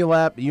dropped in your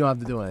lap. You don't have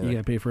to do anything. You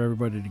got to pay for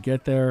everybody to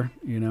get there.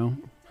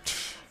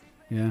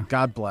 Yeah.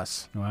 God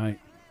bless. All right.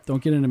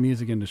 Don't get in the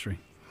music industry.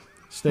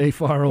 Stay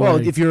far away. Well,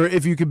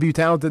 if you could be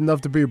talented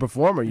enough to be a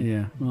performer,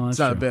 yeah, well, that's it's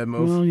not a true. bad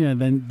move. Well, yeah,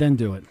 then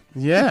do it.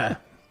 Yeah.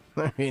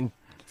 I mean,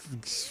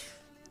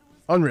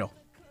 unreal.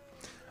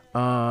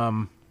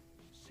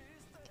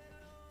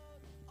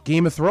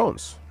 Game of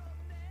Thrones.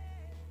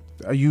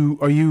 Are you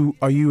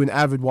an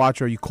avid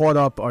watcher? Are you caught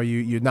up?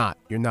 You're not,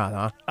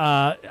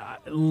 huh?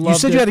 You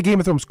said you had a Game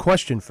of Thrones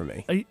question for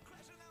me.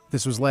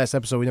 This was last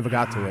episode. We never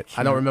got to it.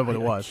 I don't remember what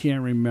it was. I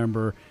can't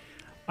remember.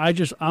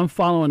 I'm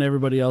following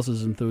everybody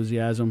else's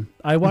enthusiasm.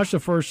 I watched the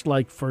first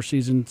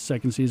season,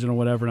 second season, or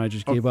whatever, and I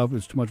just gave up. It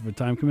was too much of a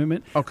time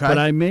commitment. Okay. But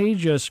I may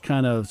just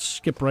kind of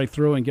skip right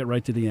through and get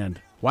right to the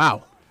end.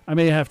 Wow. I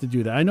may have to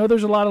do that. I know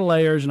there's a lot of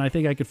layers, and I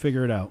think I could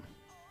figure it out.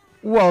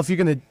 Well, if you're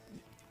gonna,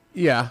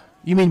 yeah,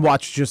 you mean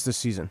watch just this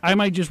season? I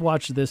might just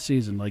watch this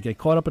season, like get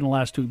caught up in the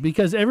last 2,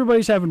 because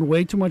everybody's having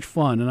way too much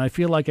fun, and I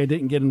feel like I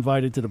didn't get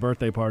invited to the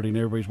birthday party, and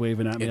everybody's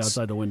waving at me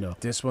outside the window.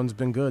 This one's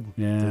been good.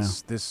 Yeah.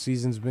 This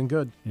season's been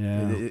good.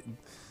 Yeah.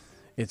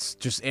 It's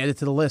just added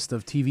to the list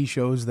of TV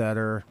shows that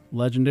are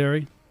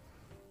legendary.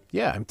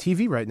 Yeah,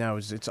 TV right now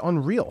it's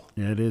unreal.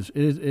 Yeah, it is.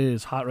 It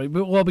is hot, right?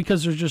 Well,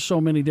 because there's just so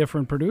many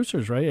different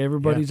producers, right?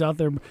 Everybody's out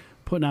there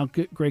putting out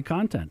great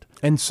content.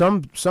 And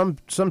some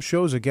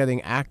shows are getting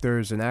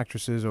actors and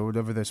actresses or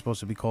whatever they're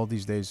supposed to be called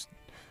these days.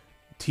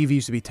 TV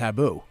used to be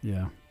taboo.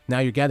 Yeah. Now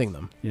you're getting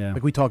them. Yeah.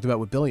 Like we talked about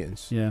with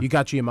Billions. Yeah. You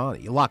got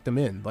Giamatti. You locked them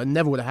in. But it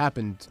never would have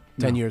happened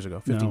 10 years ago,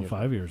 15 years ago.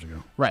 5 years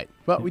ago. Right.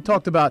 But we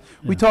talked about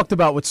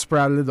what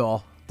sprouted it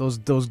all. Those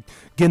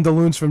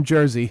Gindaloons from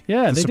Jersey.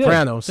 Yeah, the they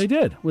Sopranos. did. They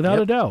did, without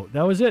a doubt.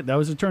 That was it. That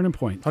was a turning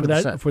point for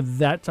 100%. for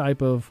that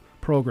type of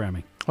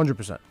programming.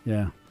 100%.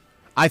 Yeah.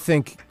 I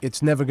think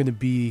it's never going to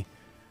be.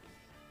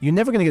 You're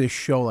never going to get a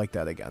show like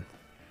that again,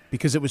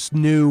 because it was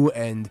new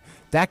and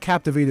that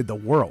captivated the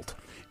world.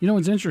 You know,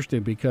 it's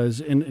interesting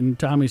because, and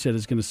Tommy said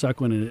it's going to suck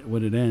when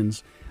it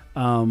ends.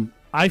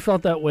 I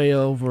felt that way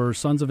over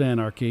Sons of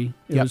Anarchy.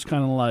 It was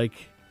kind of like,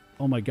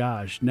 oh my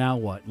gosh, now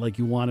what? Like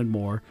you wanted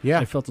more. Yeah.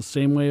 I felt the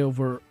same way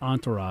over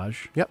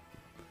Entourage. Yep.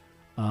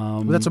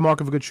 Well, that's a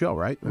mark of a good show,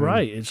 right? I mean,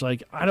 Right. It's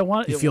like, I don't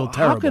want. You feel How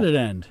terrible. could it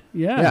end?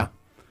 Yeah.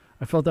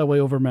 I felt that way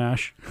over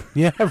MASH.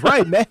 Yeah,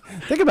 right, man.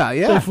 Think about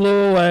it. Yeah. They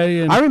flew away.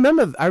 And I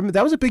remember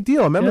that was a big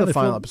deal. I remember Yeah, the they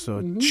final flew-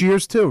 episode.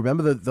 Cheers too.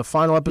 Remember the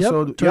final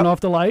episode? Turn off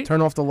the light.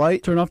 Turn off the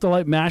light. Turn off the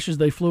light. MASH as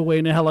they flew away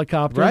in a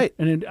helicopter. Right.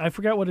 And I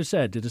forgot what it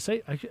said. Did it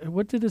say?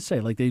 What did it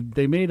say? Like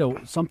they made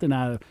something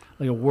out of,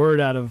 like a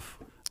word out of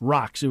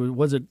rocks.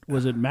 Was it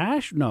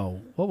MASH?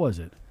 No. What was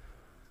it?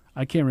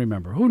 I can't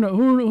remember. Who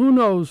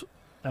knows?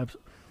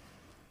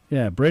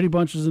 Yeah, Brady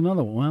Bunch is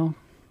another one. Well,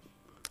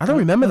 I don't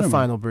remember the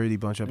final Brady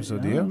Bunch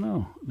episode. Do you?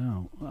 No.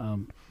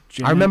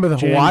 Jan, I remember the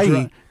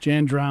Hawaii.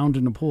 Jan drowned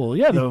in the pool.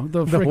 Yeah, the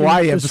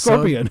Hawaii the episode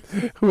scorpion.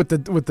 with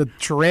the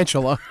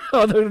tarantula.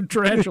 Oh, the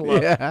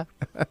tarantula. Yeah.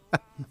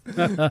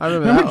 I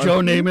Remember that Joe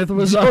one. Namath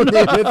was Joe on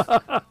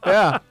Namath.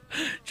 Yeah.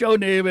 Joe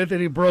Namath,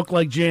 and he broke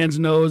like Jan's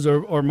nose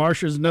or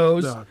Marsha's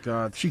nose. Oh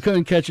God. She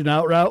couldn't catch an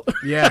out route.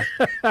 Yeah.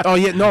 Oh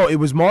yeah. No, it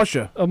was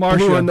Marsha. Marsha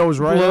Blew her nose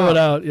right blew out. it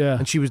out. Yeah.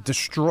 And she was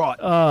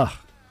distraught.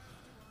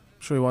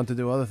 Sure, he wanted to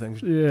do other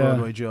things. Yeah.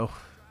 Broadway Joe.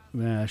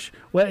 MASH.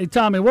 Well, hey,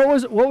 Tommy, what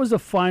was the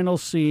final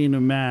scene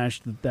of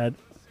MASH that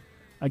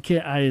I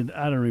can't I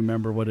don't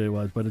remember what it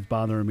was, but it's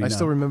bothering me I now.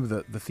 still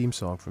remember the theme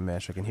song from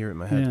MASH. I can hear it in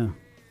my head. Yeah.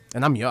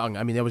 And I'm young.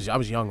 I mean, I was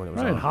young when it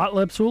was Right. on. Hot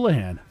Lips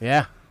Houlihan.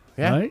 Yeah.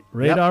 Yeah. Right.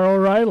 Radar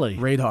O'Reilly.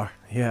 Radar.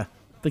 Yeah.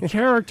 the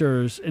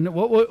characters and who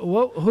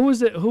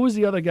was it? Who was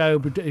the other guy who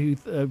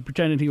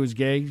pretended he was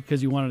gay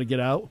because he wanted to get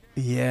out?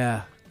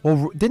 Yeah. Well,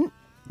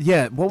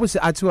 what was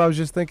it? That's who I was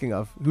just thinking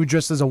of. Who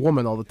dressed as a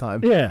woman all the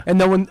time. Yeah. And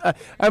no one. I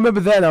remember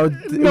then. No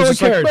one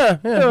cared.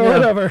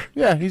 Whatever.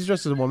 Yeah, he's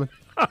dressed as a woman.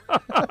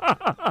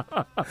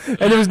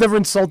 And it was never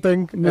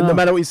insulting, and no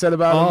matter what you said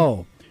about him.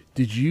 Oh,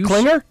 did you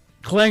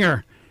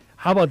Klinger?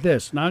 How about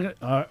this? Now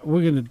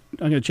I'm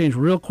gonna change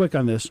real quick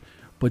on this.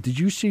 But did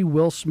you see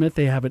Will Smith?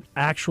 They have an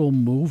actual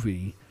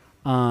movie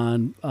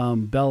on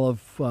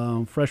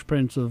Fresh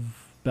Prince of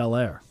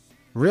Bel-Air.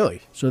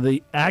 Really? So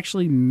they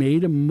actually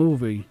made a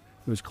movie.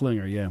 It was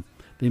Klinger, yeah.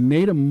 They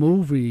made a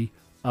movie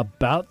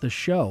about the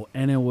show,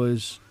 and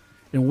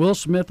Will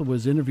Smith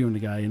was interviewing the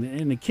guy,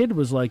 and the kid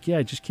was like, "Yeah,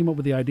 I just came up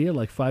with the idea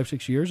like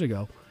 5-6 years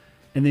ago,"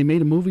 and they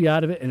made a movie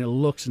out of it, and it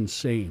looks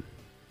insane.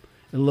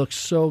 It looks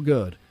so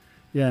good.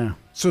 Yeah.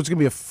 So it's gonna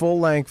be a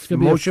full-length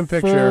motion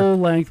picture.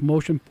 Full-length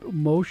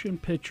motion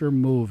picture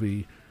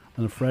movie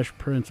on the Fresh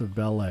Prince of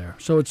Bel-Air.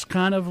 So it's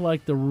kind of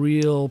like the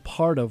real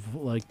part of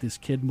like this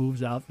kid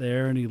moves out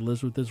there and he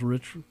lives with this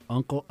rich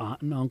aunt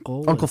and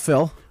uncle. Uncle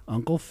Phil.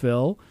 Uncle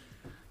Phil,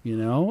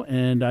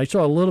 and I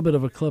saw a little bit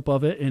of a clip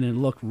of it and it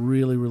looked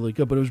really, really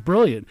good, but it was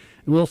brilliant.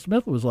 And Will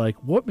Smith was like,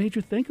 "What made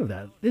you think of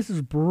that? This is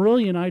a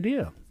brilliant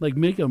idea. Like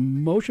make a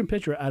motion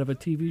picture out of a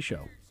TV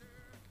show."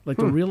 Like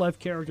the real-life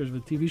characters of a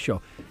TV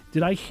show.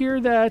 Did I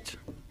hear that?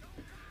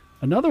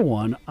 Another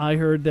one, I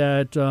heard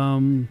that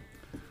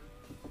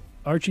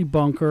Archie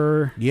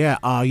Bunker. Yeah,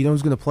 you know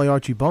who's going to play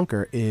Archie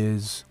Bunker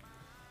is...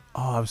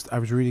 I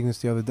was reading this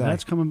the other day.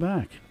 That's coming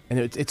back. And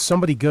it's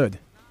somebody good.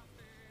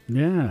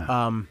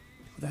 Yeah. Who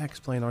the heck's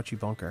playing Archie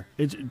Bunker?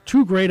 It's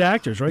two great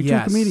actors, right?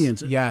 Yes. Two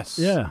comedians. Yes.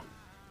 Yeah.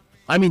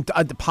 I mean,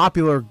 the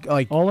popular,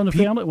 like... All in the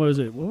Family? What was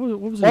it? What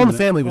was it? All in the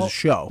Family was a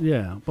show.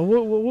 Yeah. But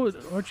what was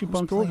Archie Who's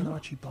Bunker? playing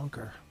Archie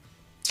Bunker?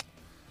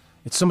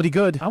 It's somebody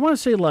good. I want to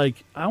say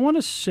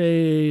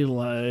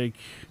like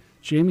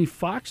Jamie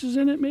Foxx is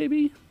in it,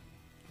 maybe?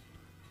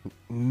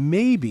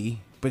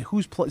 Maybe, but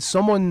who's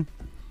someone...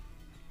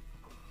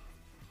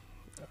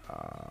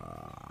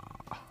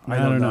 I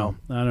don't know.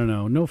 I don't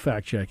know. No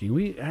fact checking.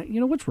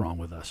 What's wrong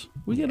with us?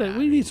 We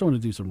need someone to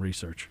do some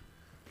research.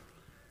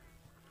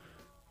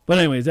 But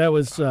anyways, that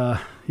was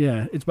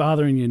it's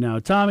bothering you now,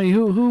 Tommy.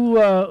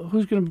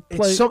 Who's going to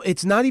play?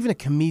 It's not even a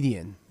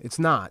comedian. It's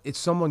not. It's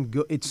someone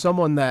good. It's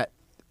someone that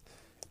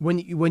when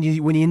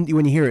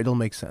you hear it, it'll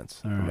make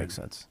sense. It'll make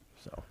sense.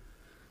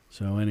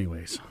 So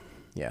anyways,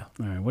 yeah.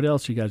 All right. What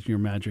else you got in your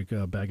magic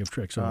bag of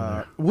tricks over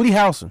there? Woody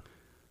Harrelson.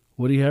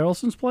 Woody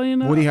Harrelson's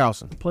playing. Woody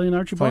Harrelson playing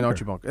Archie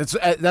Bunker. It's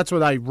that's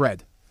what I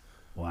read.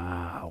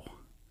 Wow.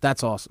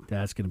 That's awesome.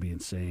 That's going to be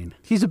insane.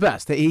 He's the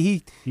best.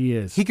 He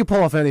is. He could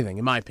pull off anything,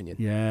 in my opinion.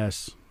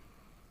 Yes.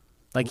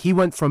 Like, he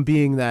went from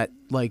being that,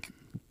 like,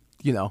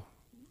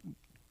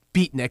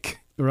 beatnik.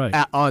 Right.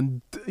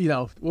 On,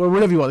 or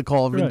whatever you want to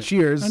call him, in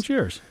Cheers. On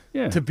Cheers,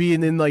 yeah. To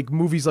being in, like,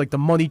 movies like The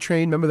Money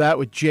Train. Remember that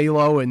with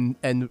J-Lo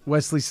and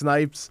Wesley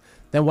Snipes?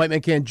 Then White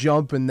Man Can't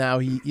Jump, and now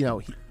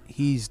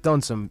he's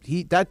done some...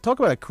 Talk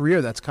about a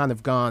career that's kind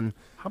of gone...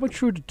 How about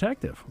True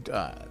Detective?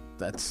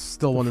 That's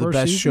still one of the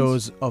best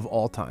shows of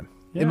all time.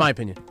 Yeah. In my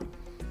opinion.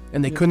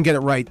 And they couldn't get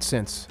it right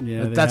since.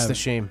 Yeah, that's the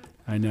shame.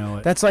 I know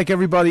it. That's like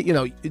everybody,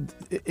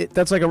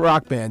 that's like a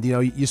rock band.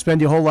 You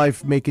spend your whole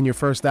life making your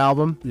first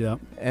album. Yeah.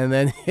 And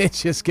then it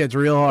just gets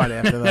real hard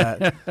after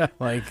that.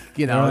 Like,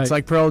 right. It's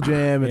like Pearl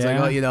Jam. It's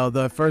like,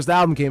 the first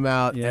album came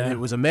out and it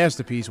was a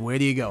masterpiece. Where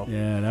do you go?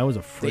 Yeah, that was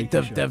a freak.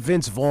 The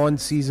Vince Vaughn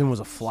season was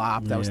a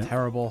flop. That was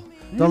terrible.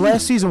 The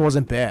last season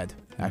wasn't bad,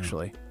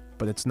 actually.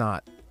 But it's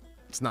not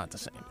the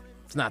same.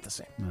 It's not the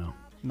same. No.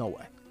 No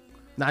way.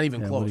 Not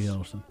even close. Woody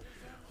Harrelson.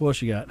 What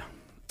else you got?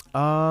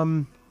 I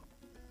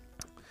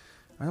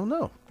don't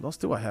know. What else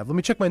do I have? Let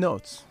me check my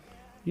notes.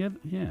 Yeah.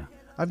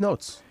 I have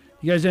notes.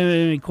 You guys have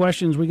any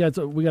questions? We got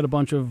a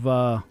bunch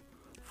of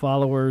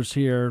followers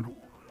here.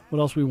 What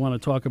else we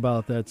want to talk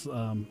about? That's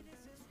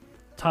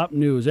top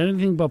news.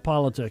 Anything but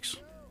politics.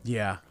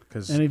 Yeah,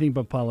 because anything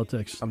but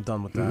politics. I'm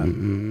done with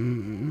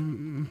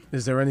that.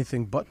 Is there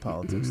anything but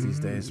politics these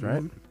days?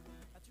 Right?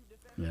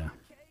 Yeah.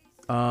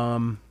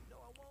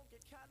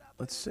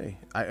 Let's see.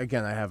 I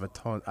have a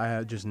ton. I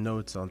have just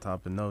notes on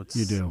top of notes.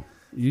 You do.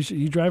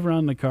 You drive around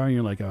in the car and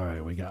you're like, all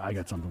right, I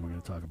got something we're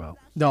going to talk about.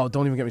 No,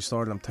 don't even get me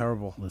started. I'm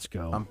terrible. Let's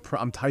go.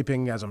 I'm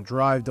typing as I'm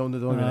driving. Don't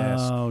even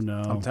ask. Oh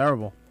no, I'm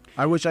terrible.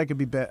 I wish I could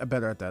be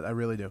better at that. I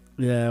really do.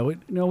 Yeah,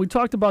 we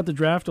talked about the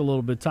draft a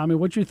little bit. Tommy,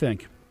 what you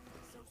think?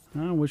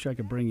 I wish I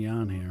could bring you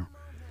on here.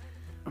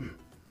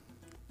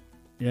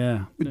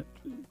 Yeah.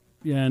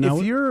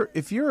 No,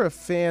 if you're a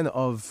fan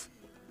of,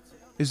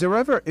 is there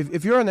ever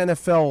if you're an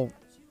NFL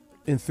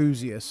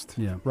enthusiast,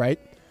 right?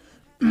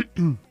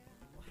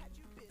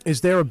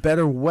 Is there a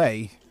better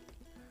way?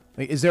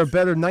 Like, is there a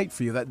better night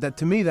for you? That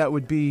to me that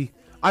would be.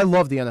 I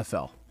love the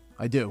NFL.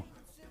 I do.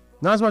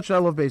 Not as much as I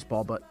love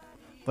baseball, but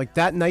like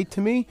that night to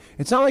me,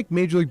 it's not like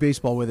Major League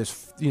Baseball where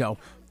there's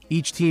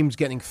each team's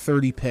getting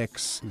 30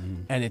 picks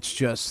and it's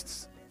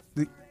just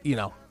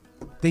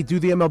they do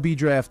the MLB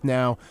draft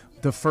now.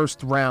 the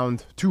first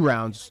round, 2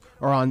 rounds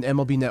are on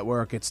MLB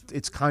Network.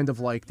 It's kind of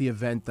like the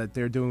event that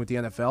they're doing with the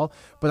NFL.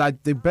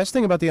 But the best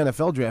thing about the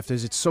NFL draft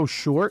is it's so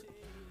short.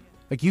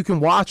 Like, you can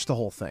watch the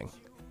whole thing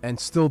and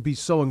still be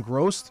so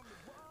engrossed.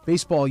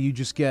 Baseball, you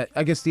just get,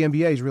 I guess the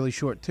NBA is really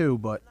short too,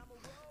 but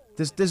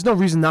there's no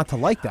reason not to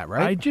like that,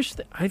 right?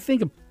 I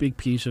think a big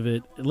piece of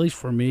it, at least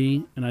for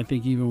me, and I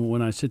think even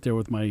when I sit there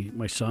with my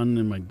son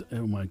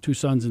and my 2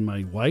 sons and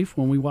my wife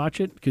when we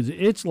watch it, because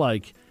it's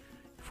like,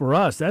 for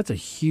us, that's a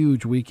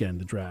huge weekend,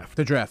 the draft.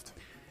 The draft.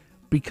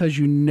 Because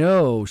you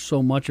know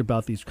so much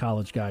about these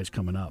college guys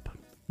coming up.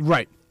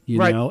 Right. You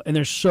right. know, and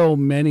there's so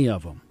many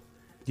of them.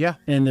 Yeah.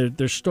 And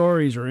their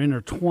stories are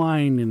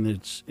intertwined, and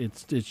it's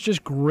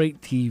just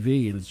great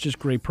TV, and it's just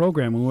great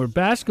programming. Where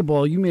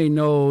basketball, you may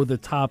know the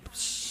top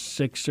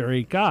 6 or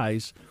 8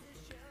 guys.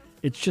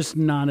 It's just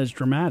not as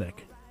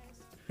dramatic.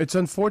 It's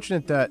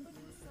unfortunate that,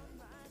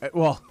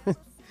 well,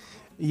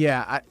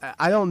 yeah,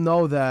 I don't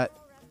know that.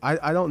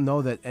 I don't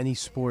know that any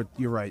sport,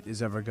 you're right,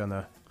 is ever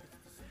gonna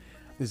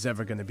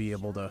be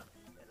able to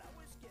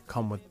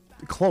come with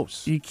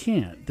close. You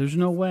can't. There's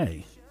no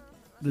way.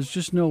 There's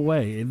just no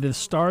way. The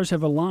stars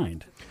have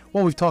aligned.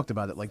 Well, we've talked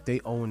about it. Like, they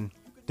own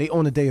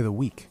a day of the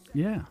week.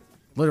 Yeah.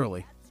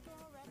 Literally.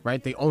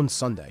 Right? They own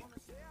Sunday.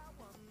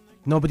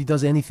 Nobody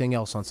does anything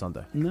else on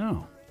Sunday.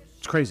 No.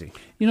 It's crazy.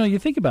 You know, you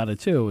think about it,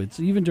 too. It's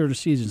even during the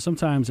season,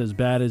 sometimes as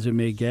bad as it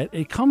may get,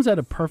 it comes at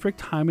a perfect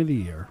time of the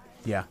year.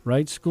 Yeah.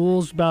 Right?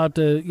 School's about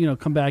to,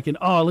 come back and,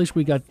 at least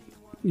we got,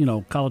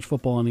 college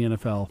football and the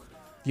NFL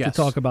yes.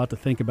 to talk about, to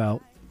think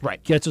about.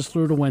 Right. Gets us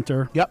through the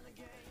winter. Yep.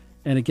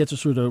 And it gets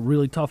us through the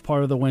really tough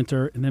part of the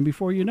winter. And then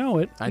before you know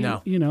it, I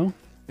know.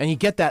 And you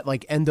get that,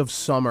 like, end of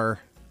summer,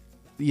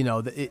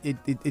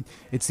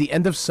 it's the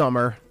end of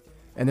summer.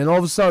 And then all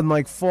of a sudden,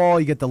 like, fall,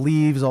 you get the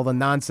leaves, all the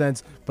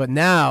nonsense. But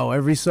now,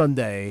 every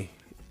Sunday,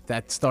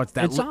 that starts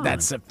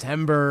that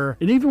September.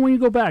 And even when you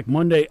go back,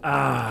 Monday,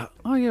 but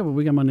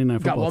we got Monday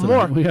Night Football got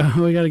one tonight.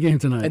 more. We got a game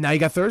tonight. And now you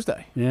got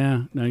Thursday.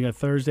 Yeah, now you got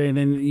Thursday. And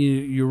then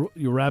you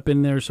wrap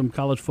in there some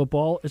college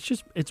football.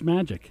 It's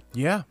magic.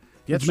 Yeah.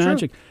 It's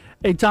magic. True.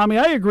 Hey, Tommy,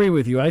 I agree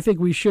with you. I think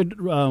we should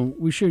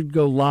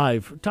go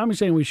live. Tommy's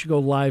saying we should go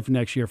live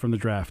next year from the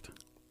draft.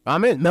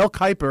 I'm in. Mel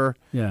Kiper.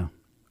 Yeah.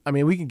 I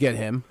mean, we could get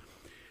him.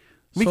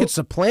 We could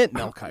supplant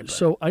Mel Kiper.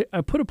 So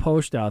I put a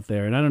post out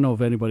there, and I don't know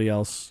if anybody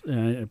else,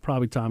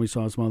 probably Tommy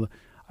saw some other.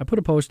 I put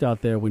a post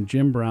out there when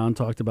Jim Brown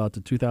talked about the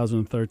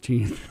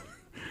 2013,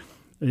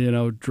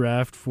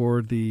 draft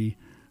for the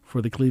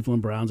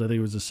Cleveland Browns. I think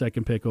it was the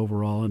 2nd pick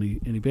overall, and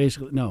he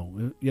basically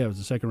it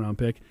was the 2nd round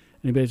pick,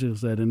 and he basically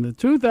said in the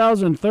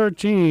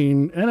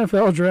 2013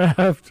 NFL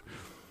draft,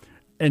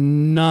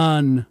 and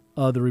none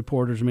of the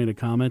reporters made a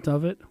comment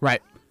of it.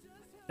 Right.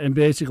 And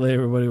basically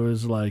everybody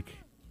was like,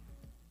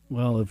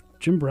 well, if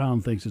Jim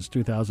Brown thinks it's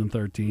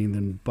 2013,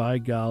 then by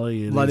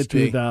golly, it is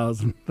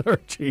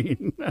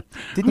 2013.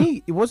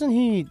 Wasn't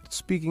he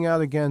speaking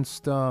out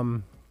against,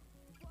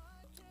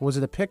 was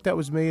it a pick that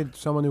was made,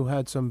 someone who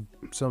had some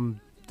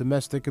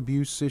domestic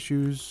abuse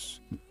issues?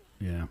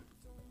 Yeah.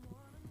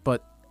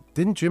 But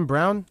didn't Jim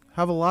Brown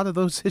have a lot of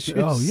those issues?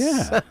 Oh,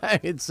 yeah.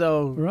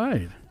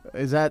 Right.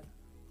 Is that?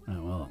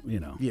 Well,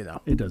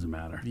 it doesn't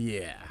matter.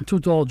 Yeah. Too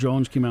Tall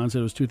Jones came out and said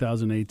it was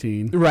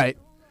 2018. Right.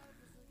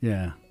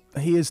 Yeah.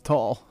 He is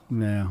tall.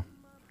 Yeah.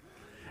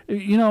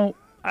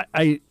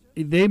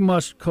 They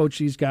must coach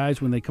these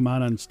guys when they come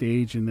out on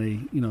stage and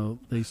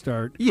they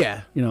start.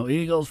 Yeah.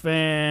 Eagles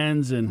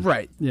fans and.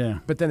 Right. Yeah.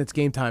 But then it's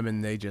game time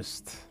and they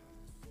just,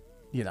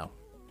 Yeah.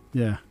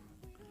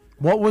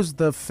 What was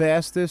the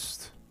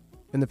fastest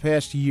in the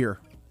past year?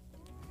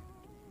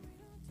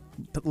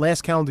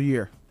 Last calendar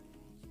year.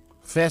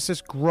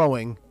 Fastest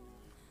growing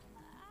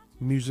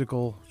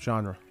musical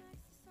genre.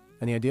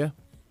 Any idea?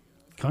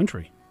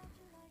 Country.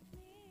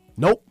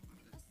 Nope.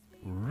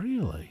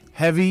 Really?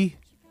 Heavy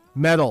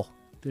metal.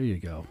 There you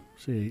go.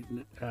 See,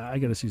 I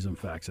got to see some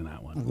facts in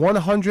that one.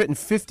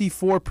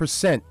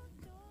 154%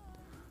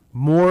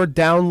 more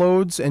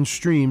downloads and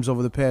streams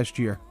over the past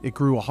year. It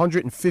grew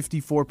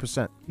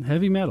 154%.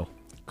 Heavy metal.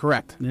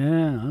 Correct.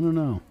 Yeah, I don't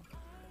know.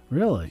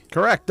 Really?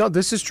 Correct. No,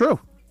 this is true.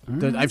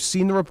 I've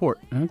seen the report.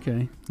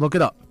 Okay. Look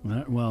it up.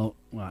 Well,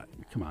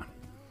 come on.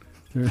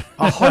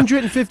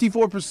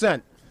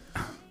 154%.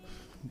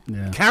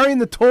 Yeah. Carrying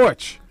the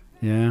torch.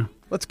 Yeah.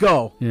 Let's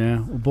go. Yeah.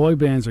 Well, boy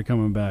bands are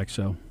coming back,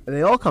 so. And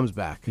it all comes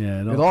back.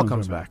 Yeah, it all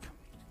comes back.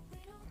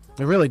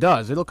 It really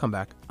does. It'll come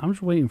back. I'm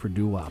just waiting for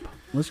doo-wop.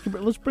 Let's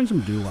bring some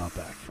doo-wop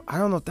back. I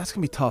don't know if that's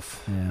going to be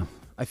tough. Yeah.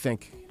 I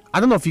think.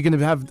 I don't know if you're going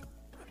to have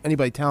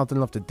anybody talented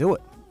enough to do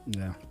it.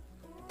 Yeah.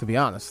 To be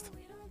honest.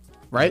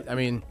 Right? I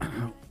mean.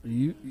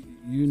 There's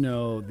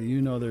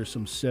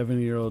some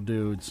 70-year-old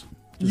dudes.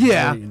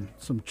 Yeah. Waiting.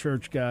 Some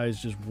church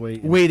guys just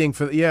waiting. Waiting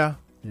for, yeah.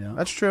 Yeah.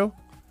 That's true.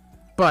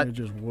 But.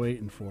 They're just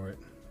waiting for it.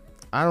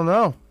 I don't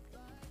know.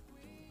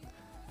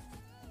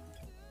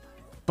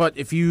 But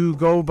if you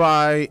go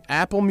by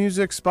Apple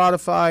Music,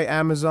 Spotify,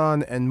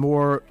 Amazon, and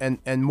more than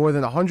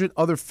 100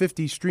 other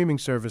 50 streaming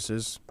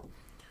services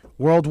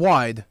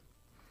worldwide,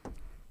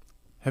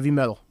 heavy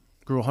metal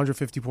grew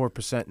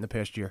 154% in the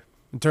past year.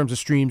 in terms of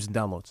streams and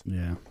downloads.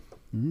 Yeah.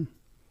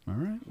 All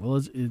right.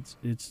 Well,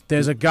 it's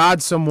There's a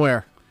God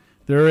somewhere.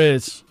 there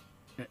is,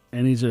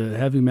 and he's a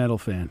heavy metal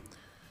fan.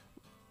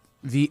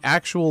 The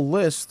actual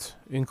list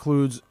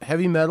includes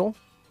heavy metal,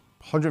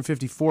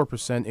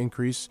 154%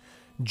 increase,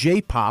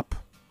 J-pop,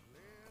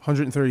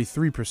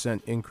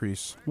 133%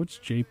 increase. What's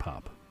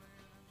J-pop?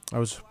 I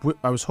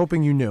was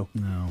hoping you knew.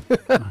 No.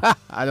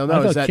 I don't know. I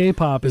Is thought that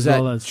K-pop is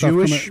all that that stuff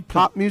Jewish coming-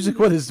 pop music?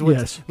 What is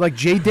Yes. like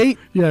J-date?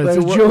 Yeah, it's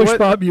Like, a Jewish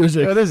pop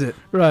music. What is it?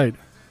 Right.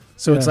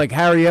 So it's Yeah. like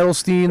Harry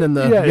Edelstein and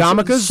the Yeah, it's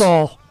Yarmulkes?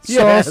 Saul.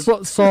 Yeah.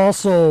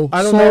 Soul.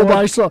 I don't Soul know.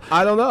 by Soul.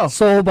 I don't know.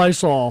 Soul by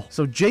Saul.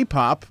 So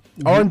J-pop,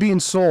 R&B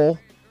and soul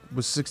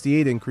was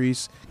 68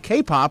 increase.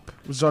 K-pop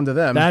was under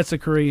them. That's a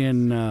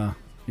Korean,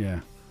 yeah.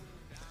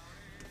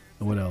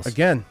 What else?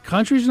 Again,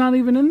 Country's not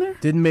even in there?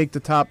 didn't make the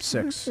top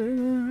 6. All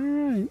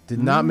right. Did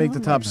not make the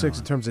top 6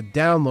 in terms of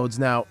downloads.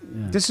 Now,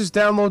 Yeah. this is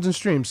downloads and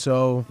streams,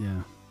 so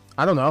Yeah.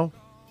 I don't know.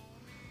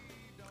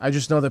 I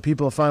just know that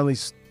people are finally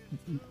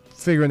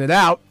figuring it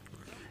out.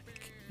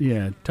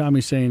 Yeah,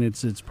 Tommy's saying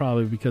it's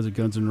probably because of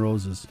Guns N'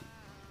 Roses.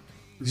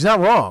 He's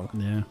not wrong.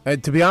 Yeah.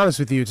 And to be honest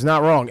with you, it's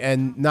not wrong.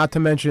 And not to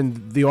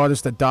mention the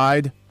artist that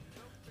died.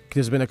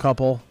 There's been a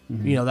couple.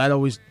 You know, that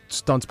always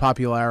stunts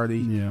popularity.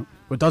 Yeah.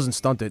 It doesn't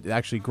stunt it. It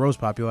actually grows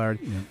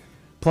popularity. Yeah.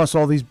 Plus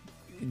all these,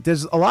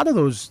 there's a lot of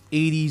those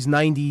 80s,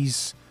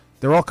 90s,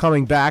 they're all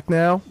coming back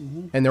now,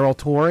 and they're all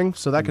touring,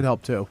 so that could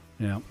help too.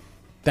 Yeah.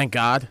 Thank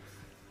God.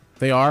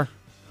 They are.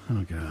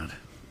 Oh, God.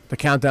 The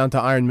countdown to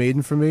Iron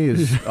Maiden for me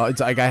is, it's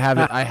like I have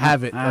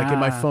it like in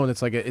my phone.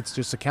 It's like, it's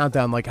just a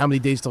countdown, like how many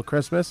days till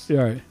Christmas?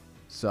 Yeah, right.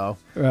 So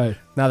Right.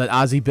 now that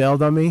Ozzy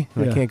bailed on me,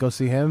 Yeah. I can't go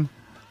see him.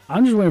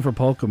 I'm just waiting for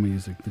polka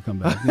music to come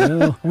back. You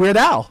know? Weird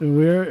Al.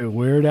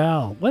 Weird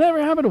Al. Whatever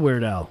happened to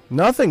Weird Al?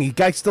 Nothing. The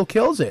guy still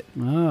kills it.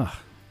 Ah.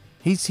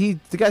 The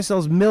guy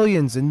sells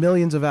millions and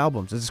millions of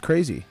albums. It's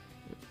crazy.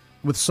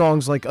 With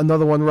songs like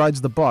Another One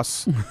Rides the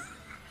Bus.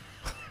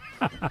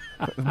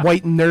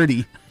 White and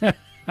Nerdy.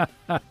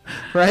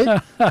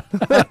 Right?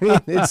 I mean,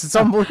 it's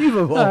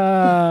unbelievable.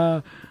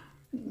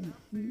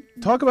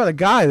 Talk about a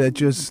guy that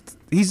just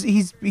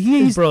he's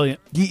brilliant.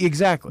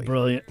 Exactly.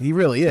 Brilliant. He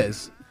really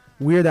is.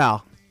 Weird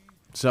Al.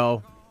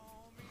 So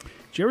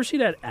Did you ever see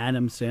that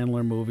Adam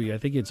Sandler movie? I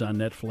think it's on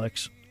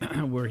Netflix,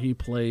 where he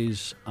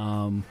plays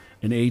an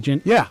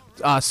agent. yeah,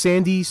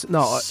 Sandy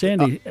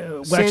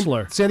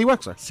Wexler. Sandy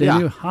Wexler.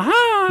 Sandy, Yeah.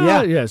 ha-ha!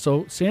 Yeah. Yeah.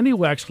 So Sandy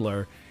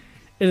Wexler,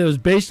 and it was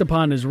based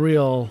upon his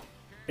real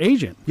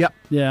agent. Yep.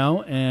 You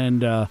know,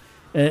 and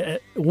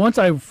once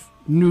I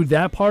knew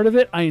that part of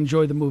it, I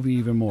enjoyed the movie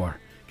even more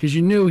because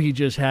you knew he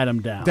just had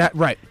him down. That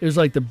right. It was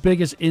like the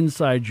biggest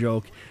inside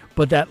joke.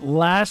 But that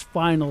last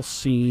final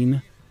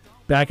scene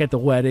back at the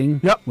wedding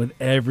Yep. with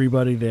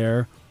everybody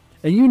there,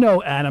 and you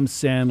know Adam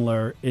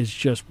Sandler is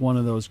just one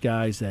of those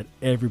guys that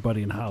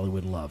everybody in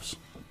Hollywood loves.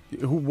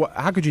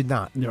 How could you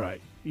not? You're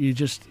right. You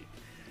just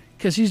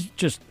because he's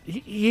just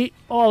he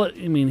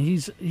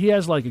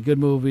has like a good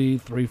movie,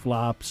 3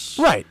 flops,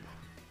 Right.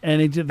 and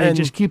they And-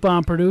 just keep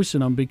on producing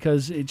them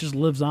because it just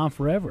lives on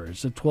forever.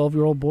 It's a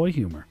 12-year-old boy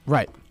humor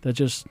Right. that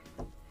just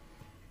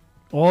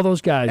all those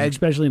guys, And-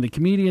 especially the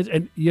comedians.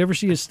 And you ever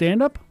see his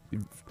stand-up?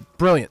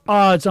 Brilliant.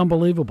 Oh, it's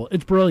unbelievable.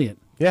 It's brilliant.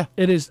 Yeah.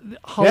 It is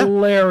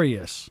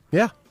hilarious.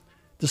 Yeah.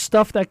 The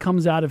stuff that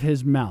comes out of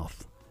his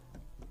mouth.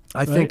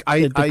 I think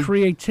the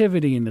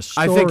creativity and the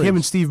I stories. think him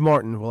and Steve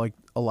Martin were like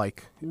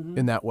alike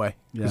in that way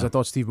because Yeah. I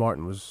thought Steve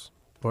Martin was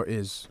or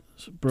is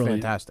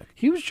brilliant. fantastic.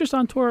 He was just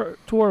on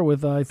tour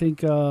with I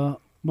think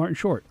Martin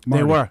Short.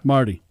 They were.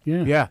 Marty.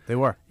 Yeah. Yeah, they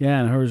were.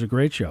 Yeah, and her was a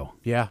great show.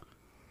 Yeah.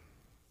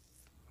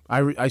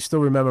 I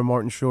still remember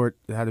Martin Short.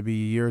 It had to be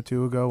a year or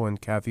two ago when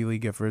Kathy Lee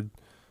Gifford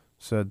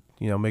said,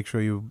 make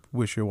sure you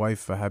wish your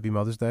wife a happy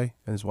Mother's Day,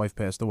 and his wife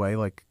passed away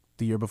like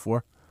the year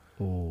before,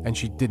 and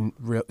she didn't.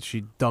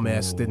 She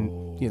dumbass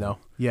didn't.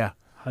 Yeah.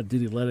 How, did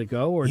he let it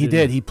go, or He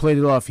did. He played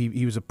it off.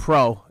 He was a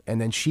pro,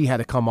 and then she had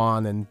to come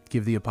on and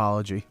give the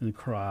apology. and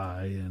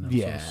cry and I'm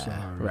Yeah, so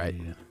sorry. right.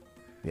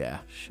 Yeah,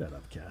 Shut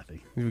up,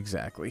 Kathy.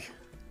 exactly.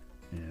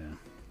 Yeah.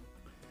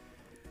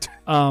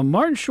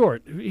 Martin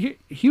Short,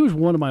 he was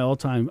one of my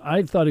all-time.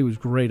 I thought he was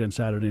great on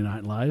Saturday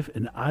Night Live,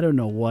 and I don't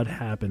know what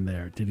happened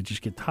there. Did he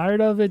just get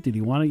tired of it? Did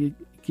he want to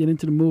get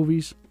into the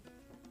movies?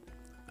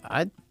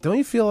 Don't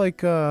you feel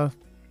like I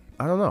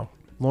don't know,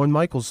 Lorne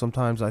Michaels?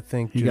 Sometimes I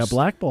think He got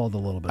blackballed a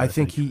little bit. I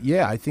think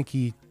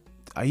he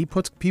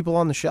puts people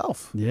on the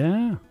shelf.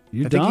 Yeah,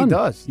 you're I done. think he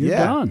does. You're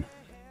Yeah. done.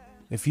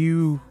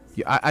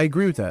 I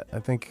agree with that. I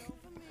think,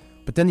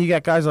 but then you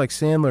got guys like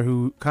Sandler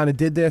who kind of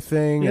did their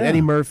thing, and Yeah.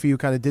 Eddie Murphy who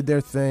kind of did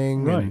their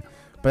thing. Right.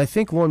 But I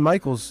think Lorne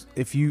Michaels,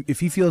 if he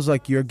feels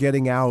like you're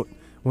getting out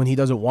when he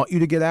doesn't want you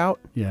to get out,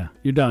 Yeah,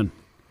 you're done.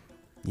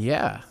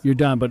 yeah. You're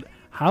done. But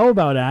how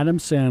about Adam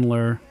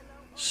Sandler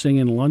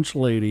singing Lunch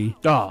Lady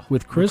Oh,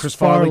 with Chris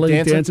Farley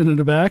dancing in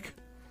the back?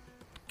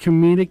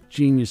 Comedic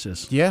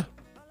geniuses. Yeah.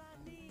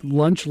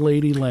 Lunch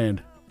Lady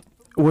Land.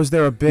 Was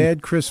there a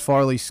bad Chris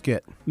Farley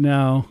skit?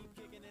 No.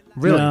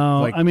 Really?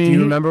 No. Like, I mean, do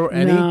you remember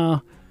any?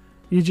 No.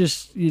 You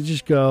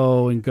just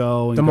go and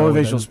go and The go,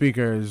 motivational and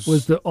speaker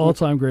was the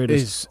all-time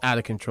greatest. is out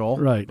of control.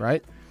 Right.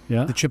 Right?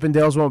 Yeah. The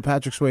Chippendales one with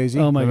Patrick Swayze.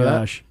 Oh my Remember that?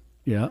 gosh.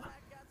 Yeah.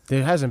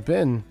 There hasn't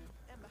been.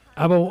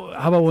 How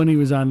about when he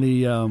was on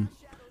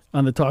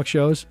the talk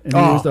shows and he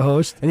was the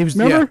host? And he was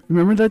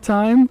Remember that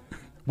time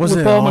Wasn't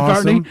with it Paul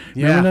awesome? McCartney?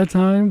 Yeah. Remember that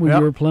time when Yep.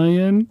 you were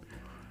playing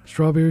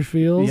Strawberry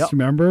Fields? Yep.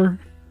 Remember?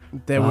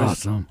 There was.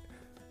 Awesome.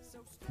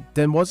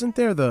 Then wasn't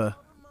there the.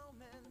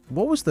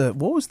 What was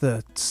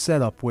the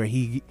setup where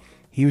he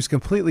was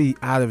completely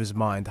out of his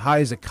mind, high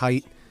as a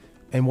kite,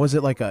 and was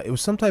it like it was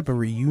some type of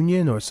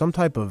reunion or some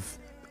type of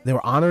they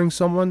were honoring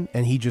someone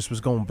and he just was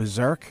going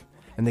berserk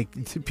and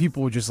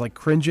people were just like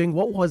cringing.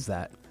 What was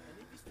that?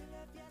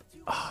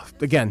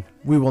 Again,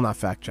 we will not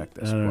fact check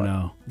this. I don't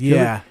know.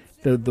 Yeah.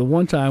 The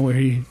one time where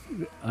he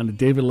on the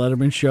David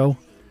Letterman show,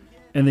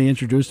 and they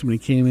introduced him and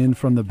he came in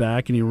from the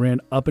back and he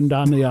ran up and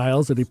down the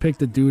aisles and he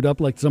picked a dude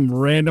up like some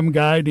random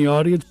guy in the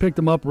audience, picked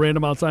him up, ran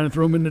him outside and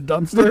threw him in the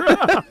dumpster.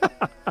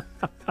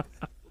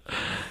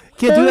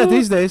 Can't do that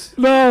these days.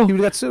 No. He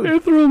would have got sued. They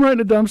threw him right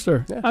in the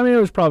dumpster. Yeah. I mean, it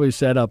was probably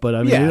set up, but I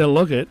mean, Yeah. he didn't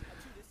look it.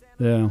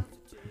 Yeah.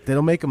 They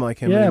don't make him like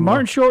him Yeah, anymore.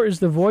 Martin Short is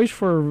the voice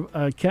for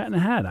Cat in the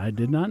Hat. I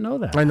did not know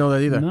that. I know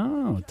that either.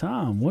 No,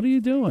 Tom, what are you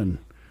doing?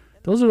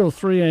 Those are those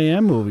 3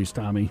 a.m. movies,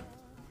 Tommy.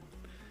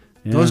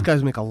 Yeah. Those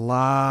guys make a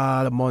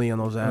lot of money on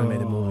those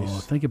animated Oh,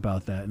 movies. think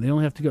about that. And they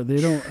don't have to go.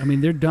 They don't. I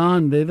mean, they're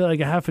done. They're like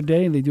a half a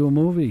day and they do a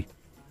movie.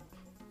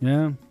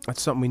 Yeah,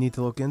 That's something we need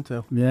to look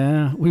into.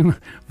 yeah. We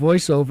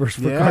voiceovers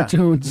for We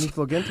cartoons need to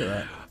look into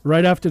that.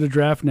 right after the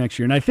draft next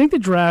year. And I think the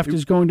draft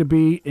is going to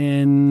be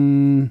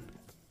in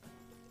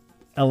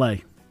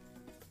L.A.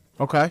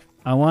 Okay.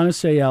 I want to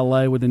say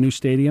L.A. with the new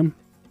stadium.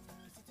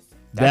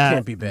 That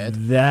can't be bad.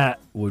 That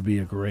would be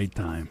a great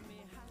time.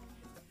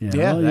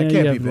 Yeah, that you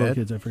can't have be little bad.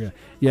 Kids, I forget.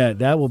 Yeah,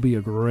 that will be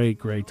a great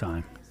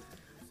time.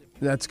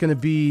 That's going to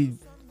be.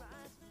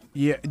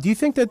 Yeah. Do you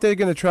think that they're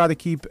going to try to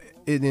keep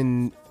it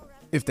in,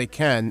 if they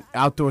can,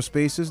 outdoor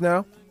spaces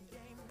now?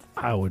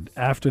 I would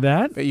after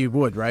that. You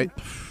would, right?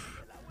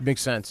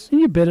 Makes sense. And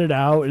you bid it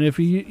out, and if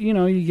you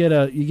get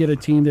a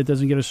team that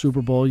doesn't get a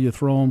Super Bowl, you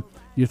throw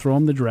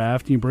them the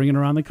draft, and you bring it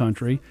around the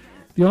country.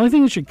 The only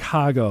thing in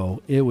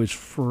Chicago, it was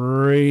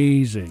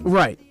freezing.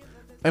 Right.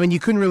 I mean, you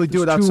couldn't really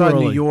do it It's too outside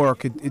New early.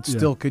 York. It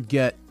still could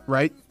get,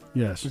 right?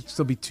 Yes. It'd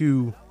still be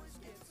too.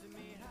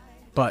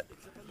 But.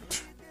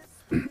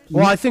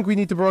 Well, I think we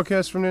need to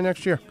broadcast from there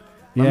next year.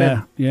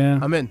 Yeah. Yeah.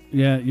 I'm in.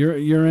 Yeah.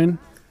 You're in.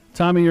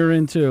 Tommy, you're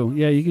in too.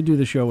 Yeah, you can do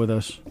the show with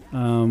us.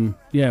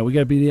 Yeah, we got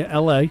to be to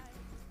L.A.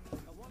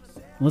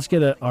 Let's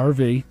get an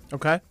RV.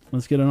 Okay.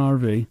 Let's get an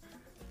RV,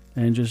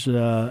 and just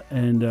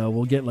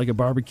we'll get like a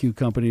barbecue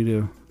company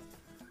to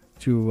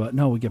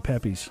no, we get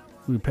Pepe's.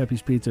 We get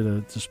Pepe's Pizza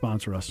to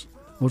sponsor us.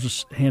 We'll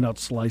just hand out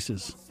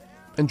slices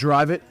And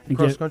drive it and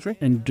across country?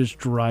 and just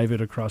drive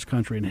it across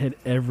country and hit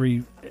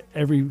every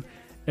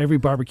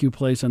barbecue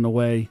place on the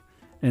way,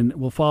 and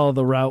we'll follow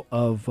the route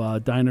of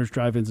diners,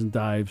 drive-ins, and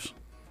dives.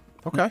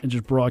 Okay. And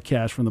just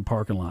broadcast from the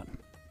parking lot,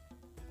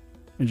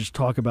 and just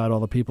talk about all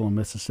the people in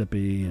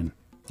Mississippi and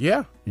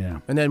Yeah. yeah,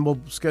 And then we'll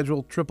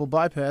schedule triple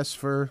bypass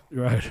for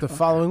right. the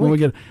following When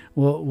week.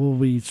 we'll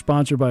be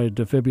sponsored by a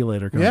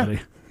defibrillator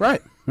company.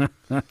 Right.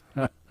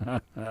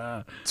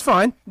 It's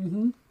fine.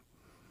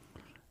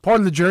 Part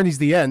of the journey's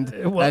the end,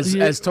 Well,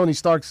 as Tony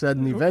Stark said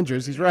in the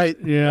Avengers. He's right.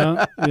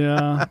 Yeah,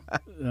 yeah.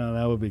 Oh,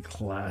 that would be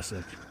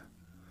classic.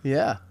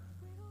 Yeah.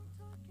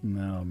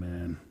 No,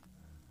 man.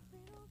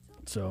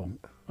 So,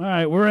 all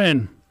right, we're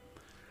in.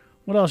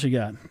 What else you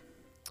got?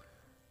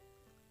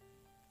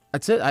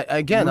 That's it. I'm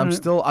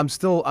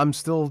Right.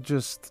 still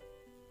just.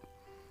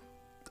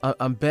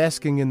 I'm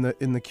basking in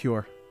the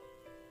cure.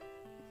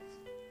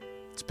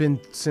 It's been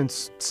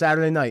since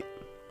Saturday night.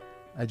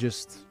 I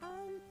just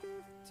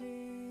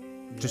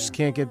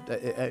can't get.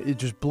 It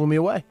just blew me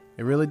away.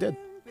 It really did.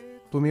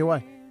 Blew me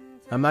away.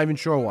 I'm not even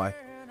sure why.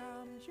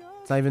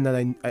 It's not even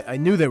that I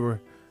knew they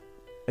were.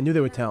 I knew they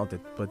were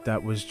talented, but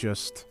that was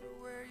just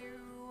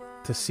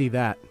to see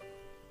that,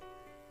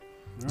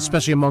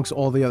 especially amongst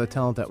all the other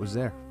talent that was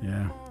there.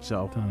 Yeah,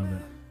 So ton of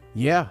it.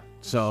 yeah.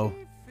 So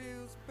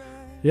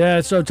Yeah,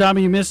 so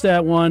Tommy, you missed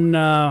that one.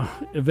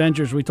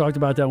 Avengers. We talked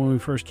about that when we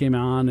first came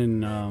on,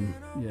 and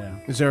yeah.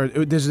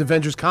 there's an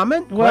Avengers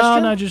comment? Well,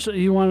 question? no, just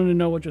he wanted to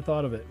know what you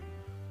thought of it.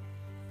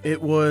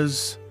 It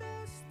was,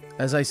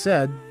 as I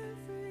said,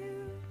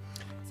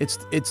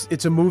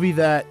 it's a movie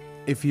that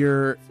if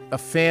you're a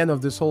fan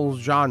of this whole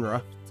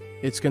genre,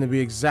 it's going to be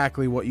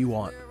exactly what you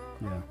want.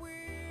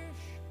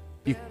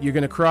 Yeah. You're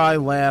going to cry,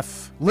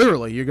 laugh.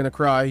 Literally, you're going to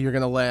cry, you're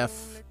going to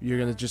laugh, you're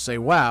going to just say,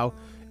 wow.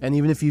 And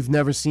even if you've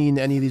never seen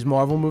any of these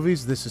Marvel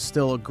movies, this is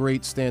still a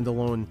great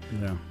standalone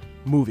Yeah.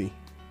 movie.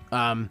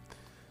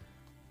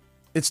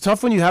 It's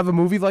tough when you have a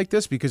movie like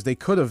this because they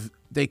could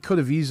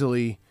have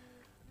easily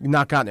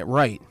not gotten it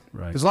right.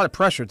 Right. There's a lot of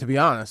pressure, to be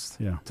honest,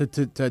 Yeah.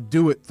 to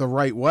do it the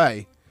right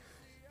way.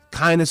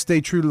 Kind of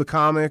stay true to the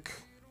comic,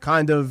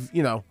 kind of,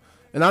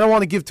 and I don't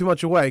want to give too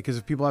much away because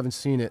if people haven't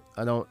seen it,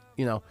 I don't,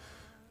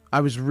 I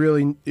was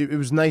really, it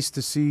was nice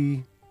to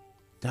see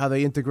how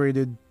they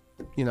integrated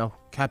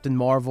Captain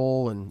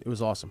Marvel, and it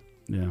was awesome.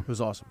 Yeah. It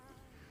was awesome.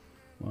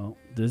 Well,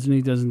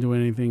 Disney doesn't do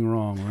anything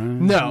wrong, right?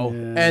 No,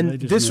 Yeah, and they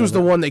just this was the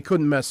nailed it. one they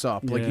couldn't mess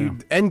up. Like, Yeah.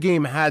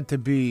 Endgame had to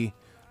be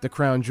the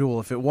crown jewel.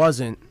 If it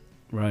wasn't,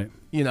 Right.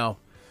 I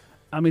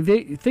I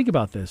mean, think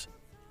about this.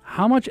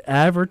 How much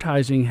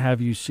advertising have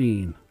you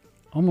seen?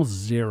 Almost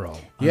zero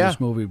on Yeah. this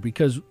movie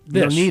because they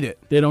don't this, need it.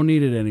 They don't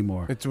need it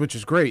anymore. Which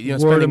is great. Word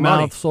of spending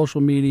money. mouth,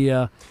 social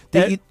media.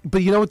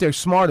 But you know what they're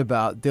smart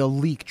about? They'll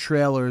leak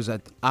trailers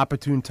at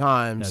opportune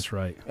times. That's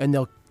right. And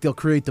they'll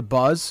create the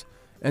buzz,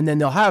 and then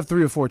they'll have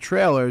 3 or 4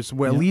 trailers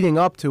where Yeah. leading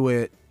up to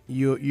it,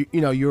 you're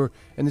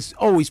and there's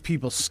always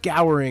people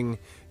scouring,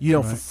 for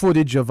Right.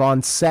 footage of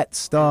on set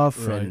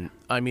stuff, Right. and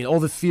I mean all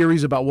the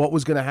theories about what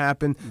was going to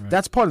happen. Right.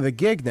 That's part of the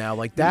gig now.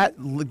 Like that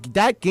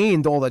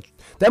gained all that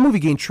movie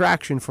gained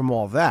traction from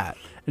all that.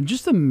 And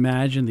just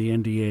imagine the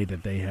NDA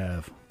that they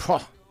have.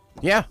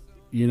 Yeah,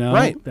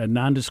 Right. That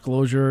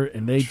non-disclosure,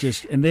 and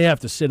they have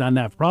to sit on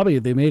that. Probably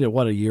they made it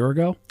a year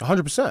ago,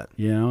 100%.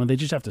 and they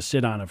just have to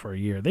sit on it for a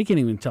year. They can't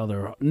even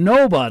tell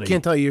nobody.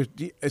 Can't tell your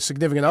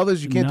significant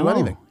others. You can't do No,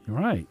 anything. You're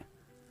right.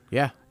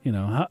 Yeah,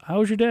 How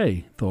was your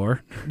day,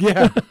 Thor?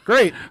 yeah,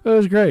 great. It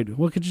was great.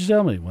 What could you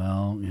tell me?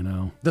 Well,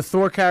 The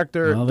Thor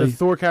character, Well, the they-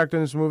 Thor character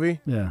in this movie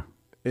yeah,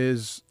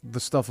 is the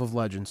stuff of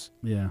legends.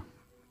 yeah.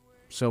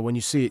 So when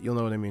you see it, you'll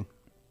know what I mean.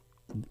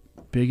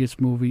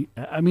 Biggest movie.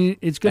 I mean,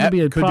 it's going to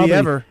be Could be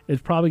ever.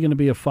 It's probably going to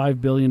be a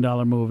 $5 billion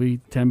movie,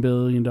 $10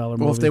 billion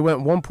movie. Well, if they went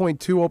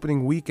 1.2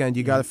 opening weekend,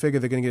 you got to figure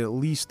they're going to get at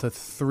least to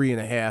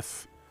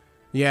 3.5.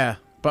 Yeah,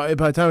 but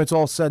by the time it's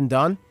all said and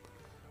done,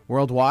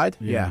 worldwide,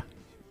 yeah,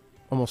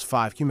 almost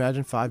 5. Can you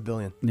imagine $5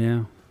 billion?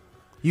 Yeah.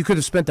 You could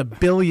have spent $1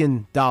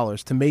 billion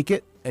to make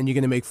it, and you're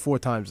going to make 4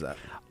 times that.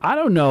 I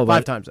don't know.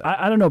 5 times that.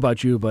 I don't know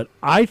about you, but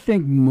I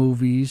think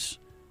movies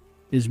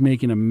is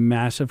making a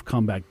massive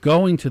comeback.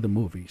 Going to the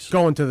movies.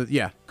 Going to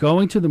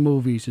the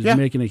movies is Yeah.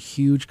 making a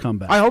huge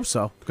comeback. I hope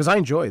so, because I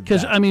enjoyed that.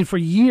 Because I mean, for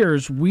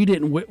years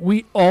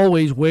we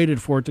always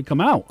waited for it to come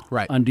out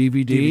Right. on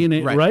DVD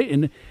and right.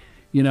 and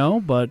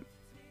but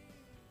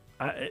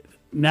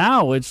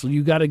now it's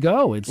you got to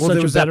go. It's such there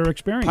a was that better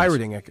experience.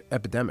 pirating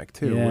epidemic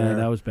too. Yeah, where,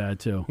 that was bad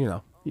too.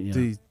 Yeah. Yeah.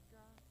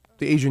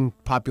 The Asian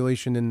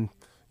population, and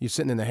you're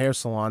sitting in the hair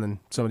salon and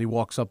somebody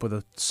walks up with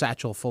a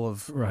satchel full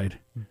of Right.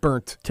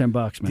 burnt.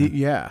 $10, man.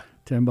 Yeah.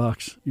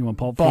 $10. You want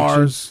Pulp Fiction?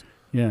 Bars.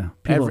 Yeah.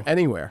 People,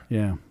 Anywhere.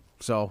 yeah.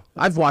 So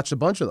I've watched a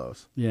bunch of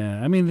those.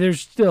 Yeah. I mean, you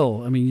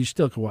still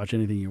can watch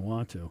anything you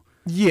want to.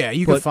 Yeah,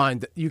 you can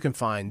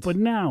find. But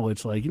now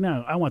it's like,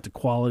 I want the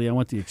quality. I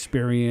want the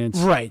experience.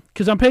 Right.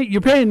 Because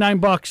you're paying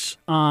 $9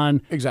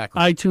 on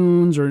Exactly.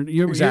 iTunes, or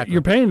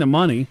you're paying the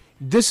money.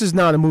 This is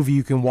not a movie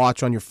you can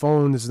watch on your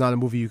phone. This is not a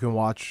movie you can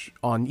watch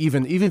on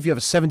even if you have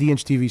a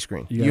 70-inch TV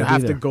screen. You You gotta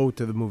have be to there. go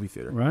to the movie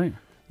theater. Right.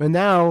 And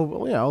now,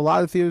 a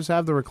lot of theaters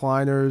have the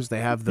recliners. They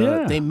have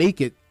Yeah. they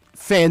make it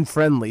fan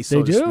friendly,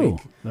 so They to do.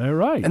 speak. They're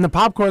right. And the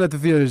popcorn at the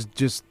theater is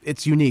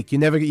it's unique. You're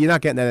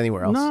not getting that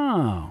anywhere else.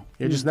 No.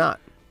 You're just not.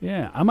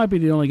 Yeah, I might be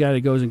the only guy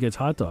that goes and gets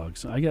hot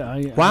dogs.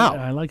 Wow.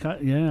 I like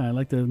I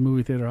like the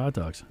movie theater hot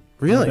dogs.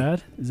 Really?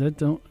 Is that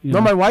don't? You No,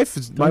 know, my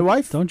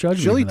wife don't judge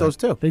me. she'll for eat that. those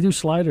too. They do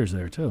sliders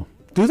there too.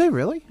 Do they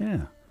really?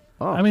 Yeah.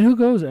 Oh. I mean, who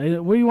goes? Where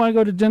do you want to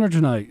go to dinner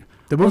tonight?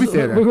 The movie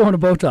theater. We're going to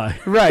Bowtie.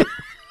 Right.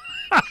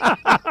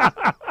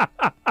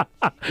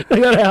 They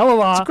got a hell of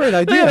a. That's a great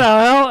idea. They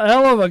got a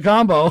hell of a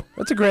combo.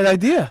 That's a great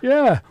idea.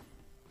 Yeah.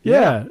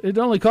 Yeah. It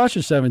only costs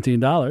you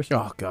 $17.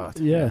 Oh God.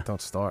 Yeah.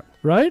 Don't start.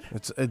 Right?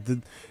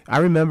 I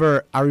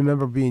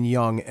remember being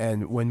young,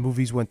 and when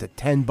movies went to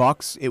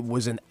 $10, it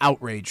was an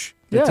outrage.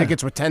 The Yeah.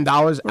 tickets were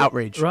 $10,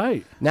 outrage.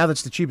 Right. Now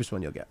that's the cheapest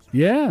one you'll get.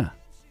 Yeah.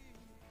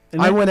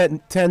 And I then- went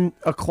at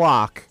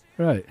 10:00,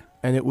 Right.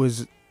 and it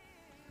was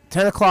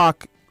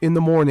 10:00 in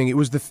the morning. It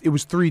was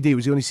 3D. It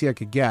was the only seat I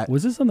could get.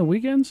 Was this on the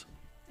weekends?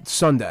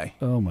 Sunday.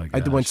 Oh my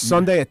god! I went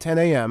Sunday at 10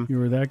 a.m. You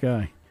were that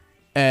guy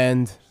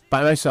and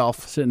by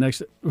myself. sitting next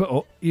to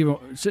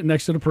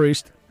the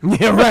priest.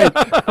 Yeah,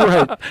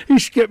 right. He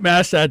skipped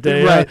mass that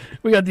day. Right.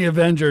 We got the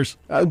Avengers.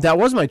 That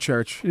was my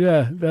church.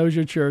 Yeah, that was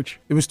your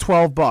church. It was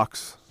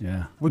 $12,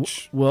 Yeah.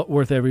 which Well,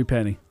 worth every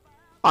penny.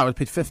 I would have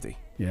paid $50.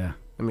 Yeah.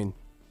 I mean,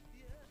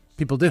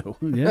 people do,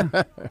 Yeah.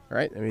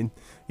 right? I mean,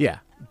 yeah.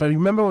 But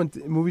remember when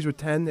movies were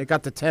 10? It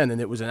got to 10, and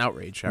it was an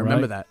outrage. I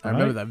remember Right, that. I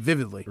remember right. that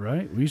vividly.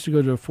 Right. We used to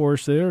go to a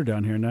Forest Theater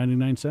down here,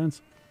 99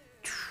 cents.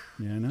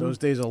 Yeah, I know. Those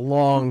days are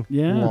long,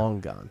 Yeah. long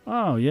gone.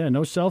 Oh yeah,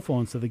 no cell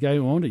phones. So the guy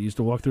who owned it used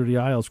to walk through the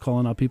aisles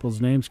calling out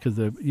people's names because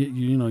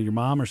your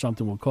mom or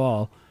something will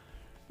call,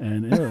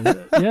 and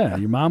yeah,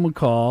 your mom would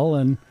call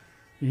and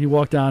he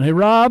walked down. Hey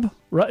Rob,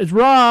 it's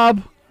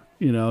Rob.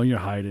 You're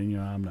hiding.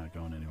 I'm not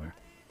going anywhere.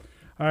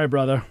 All right,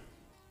 brother.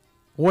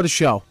 What a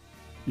show.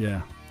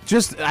 Yeah,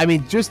 Just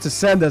to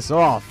send us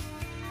off.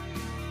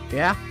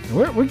 Yeah?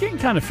 we're getting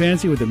kind of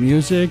fancy with the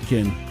music,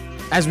 and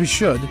As we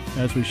should.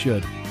 as we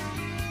should.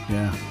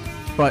 Yeah.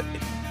 But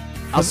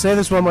I'll say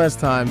this one last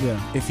time. Yeah.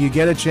 If you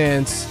get a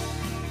chance,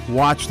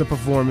 watch the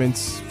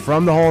performance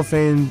from the Hall of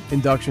Fame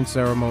induction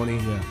ceremony.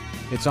 Yeah.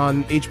 It's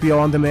on HBO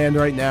On Demand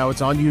right now.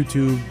 It's on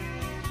YouTube.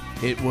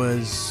 It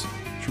was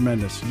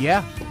tremendous.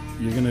 yeah.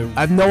 You're gonna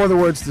I have no other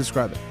words to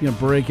describe it.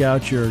 break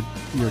out your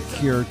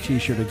Cure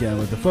T-shirt again.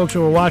 With the folks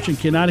who are watching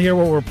cannot hear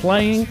what we're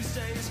playing,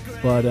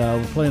 but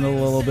we're playing a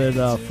little bit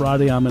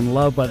Friday I'm in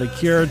Love by The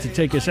Cure to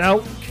take us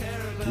out.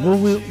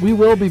 We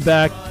will be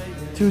back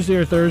Tuesday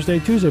or Thursday.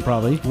 Tuesday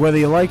probably. Whether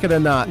you like it or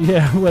not.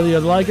 Yeah, whether you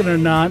like it or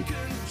not.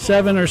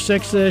 7 or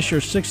 6-ish or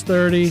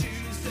 6:30.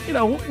 You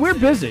know, we're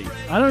busy.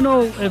 I don't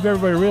know if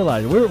everybody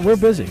realizes we're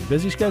busy.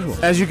 Busy schedule.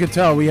 As you can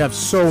tell, we have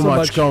so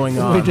much going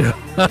on. We do.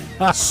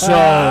 So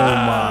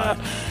much.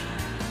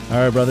 All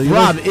right, brother.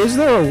 Rob, is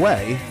there a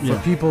way for Yeah.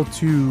 people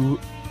to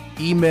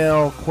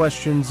email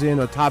questions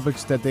in or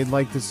topics that they'd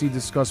like to see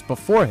discussed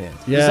beforehand?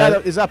 Yeah.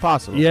 Is that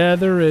possible? Yeah,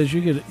 there is.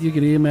 You could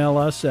email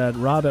us at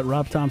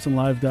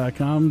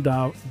rob@robthompsonlive.com,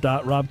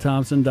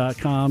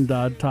 .robthompson.com,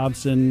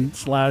 .thompson//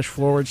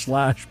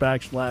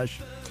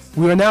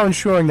 We are now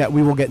ensuring that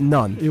we will get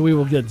none. We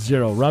will get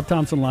 0.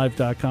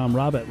 robthompsonlive.com,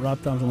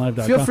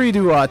 rob@robthompsonlive.com. Feel free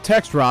to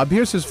text Rob.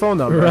 Here's his phone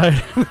number.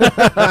 Right.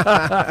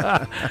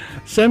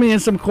 Send me in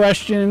some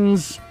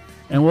questions,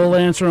 and we'll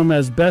answer them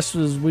as best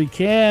as we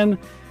can.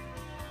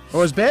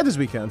 Or as bad as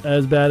we can.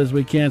 As bad as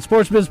we can.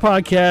 Sports Biz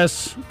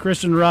Podcasts,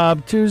 Chris and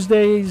Rob,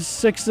 Tuesdays,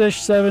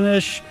 6-ish,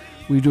 7-ish.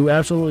 We do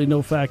absolutely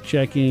no fact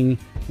checking.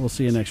 We'll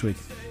see you next week.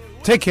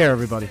 Take care,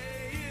 everybody.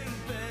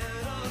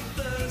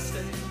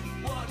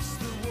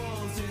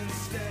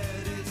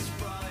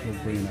 We'll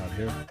bring it out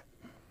here.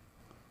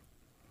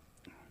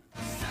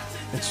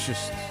 It's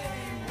just...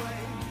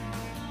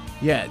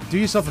 Yeah, do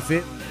yourself a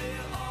favor.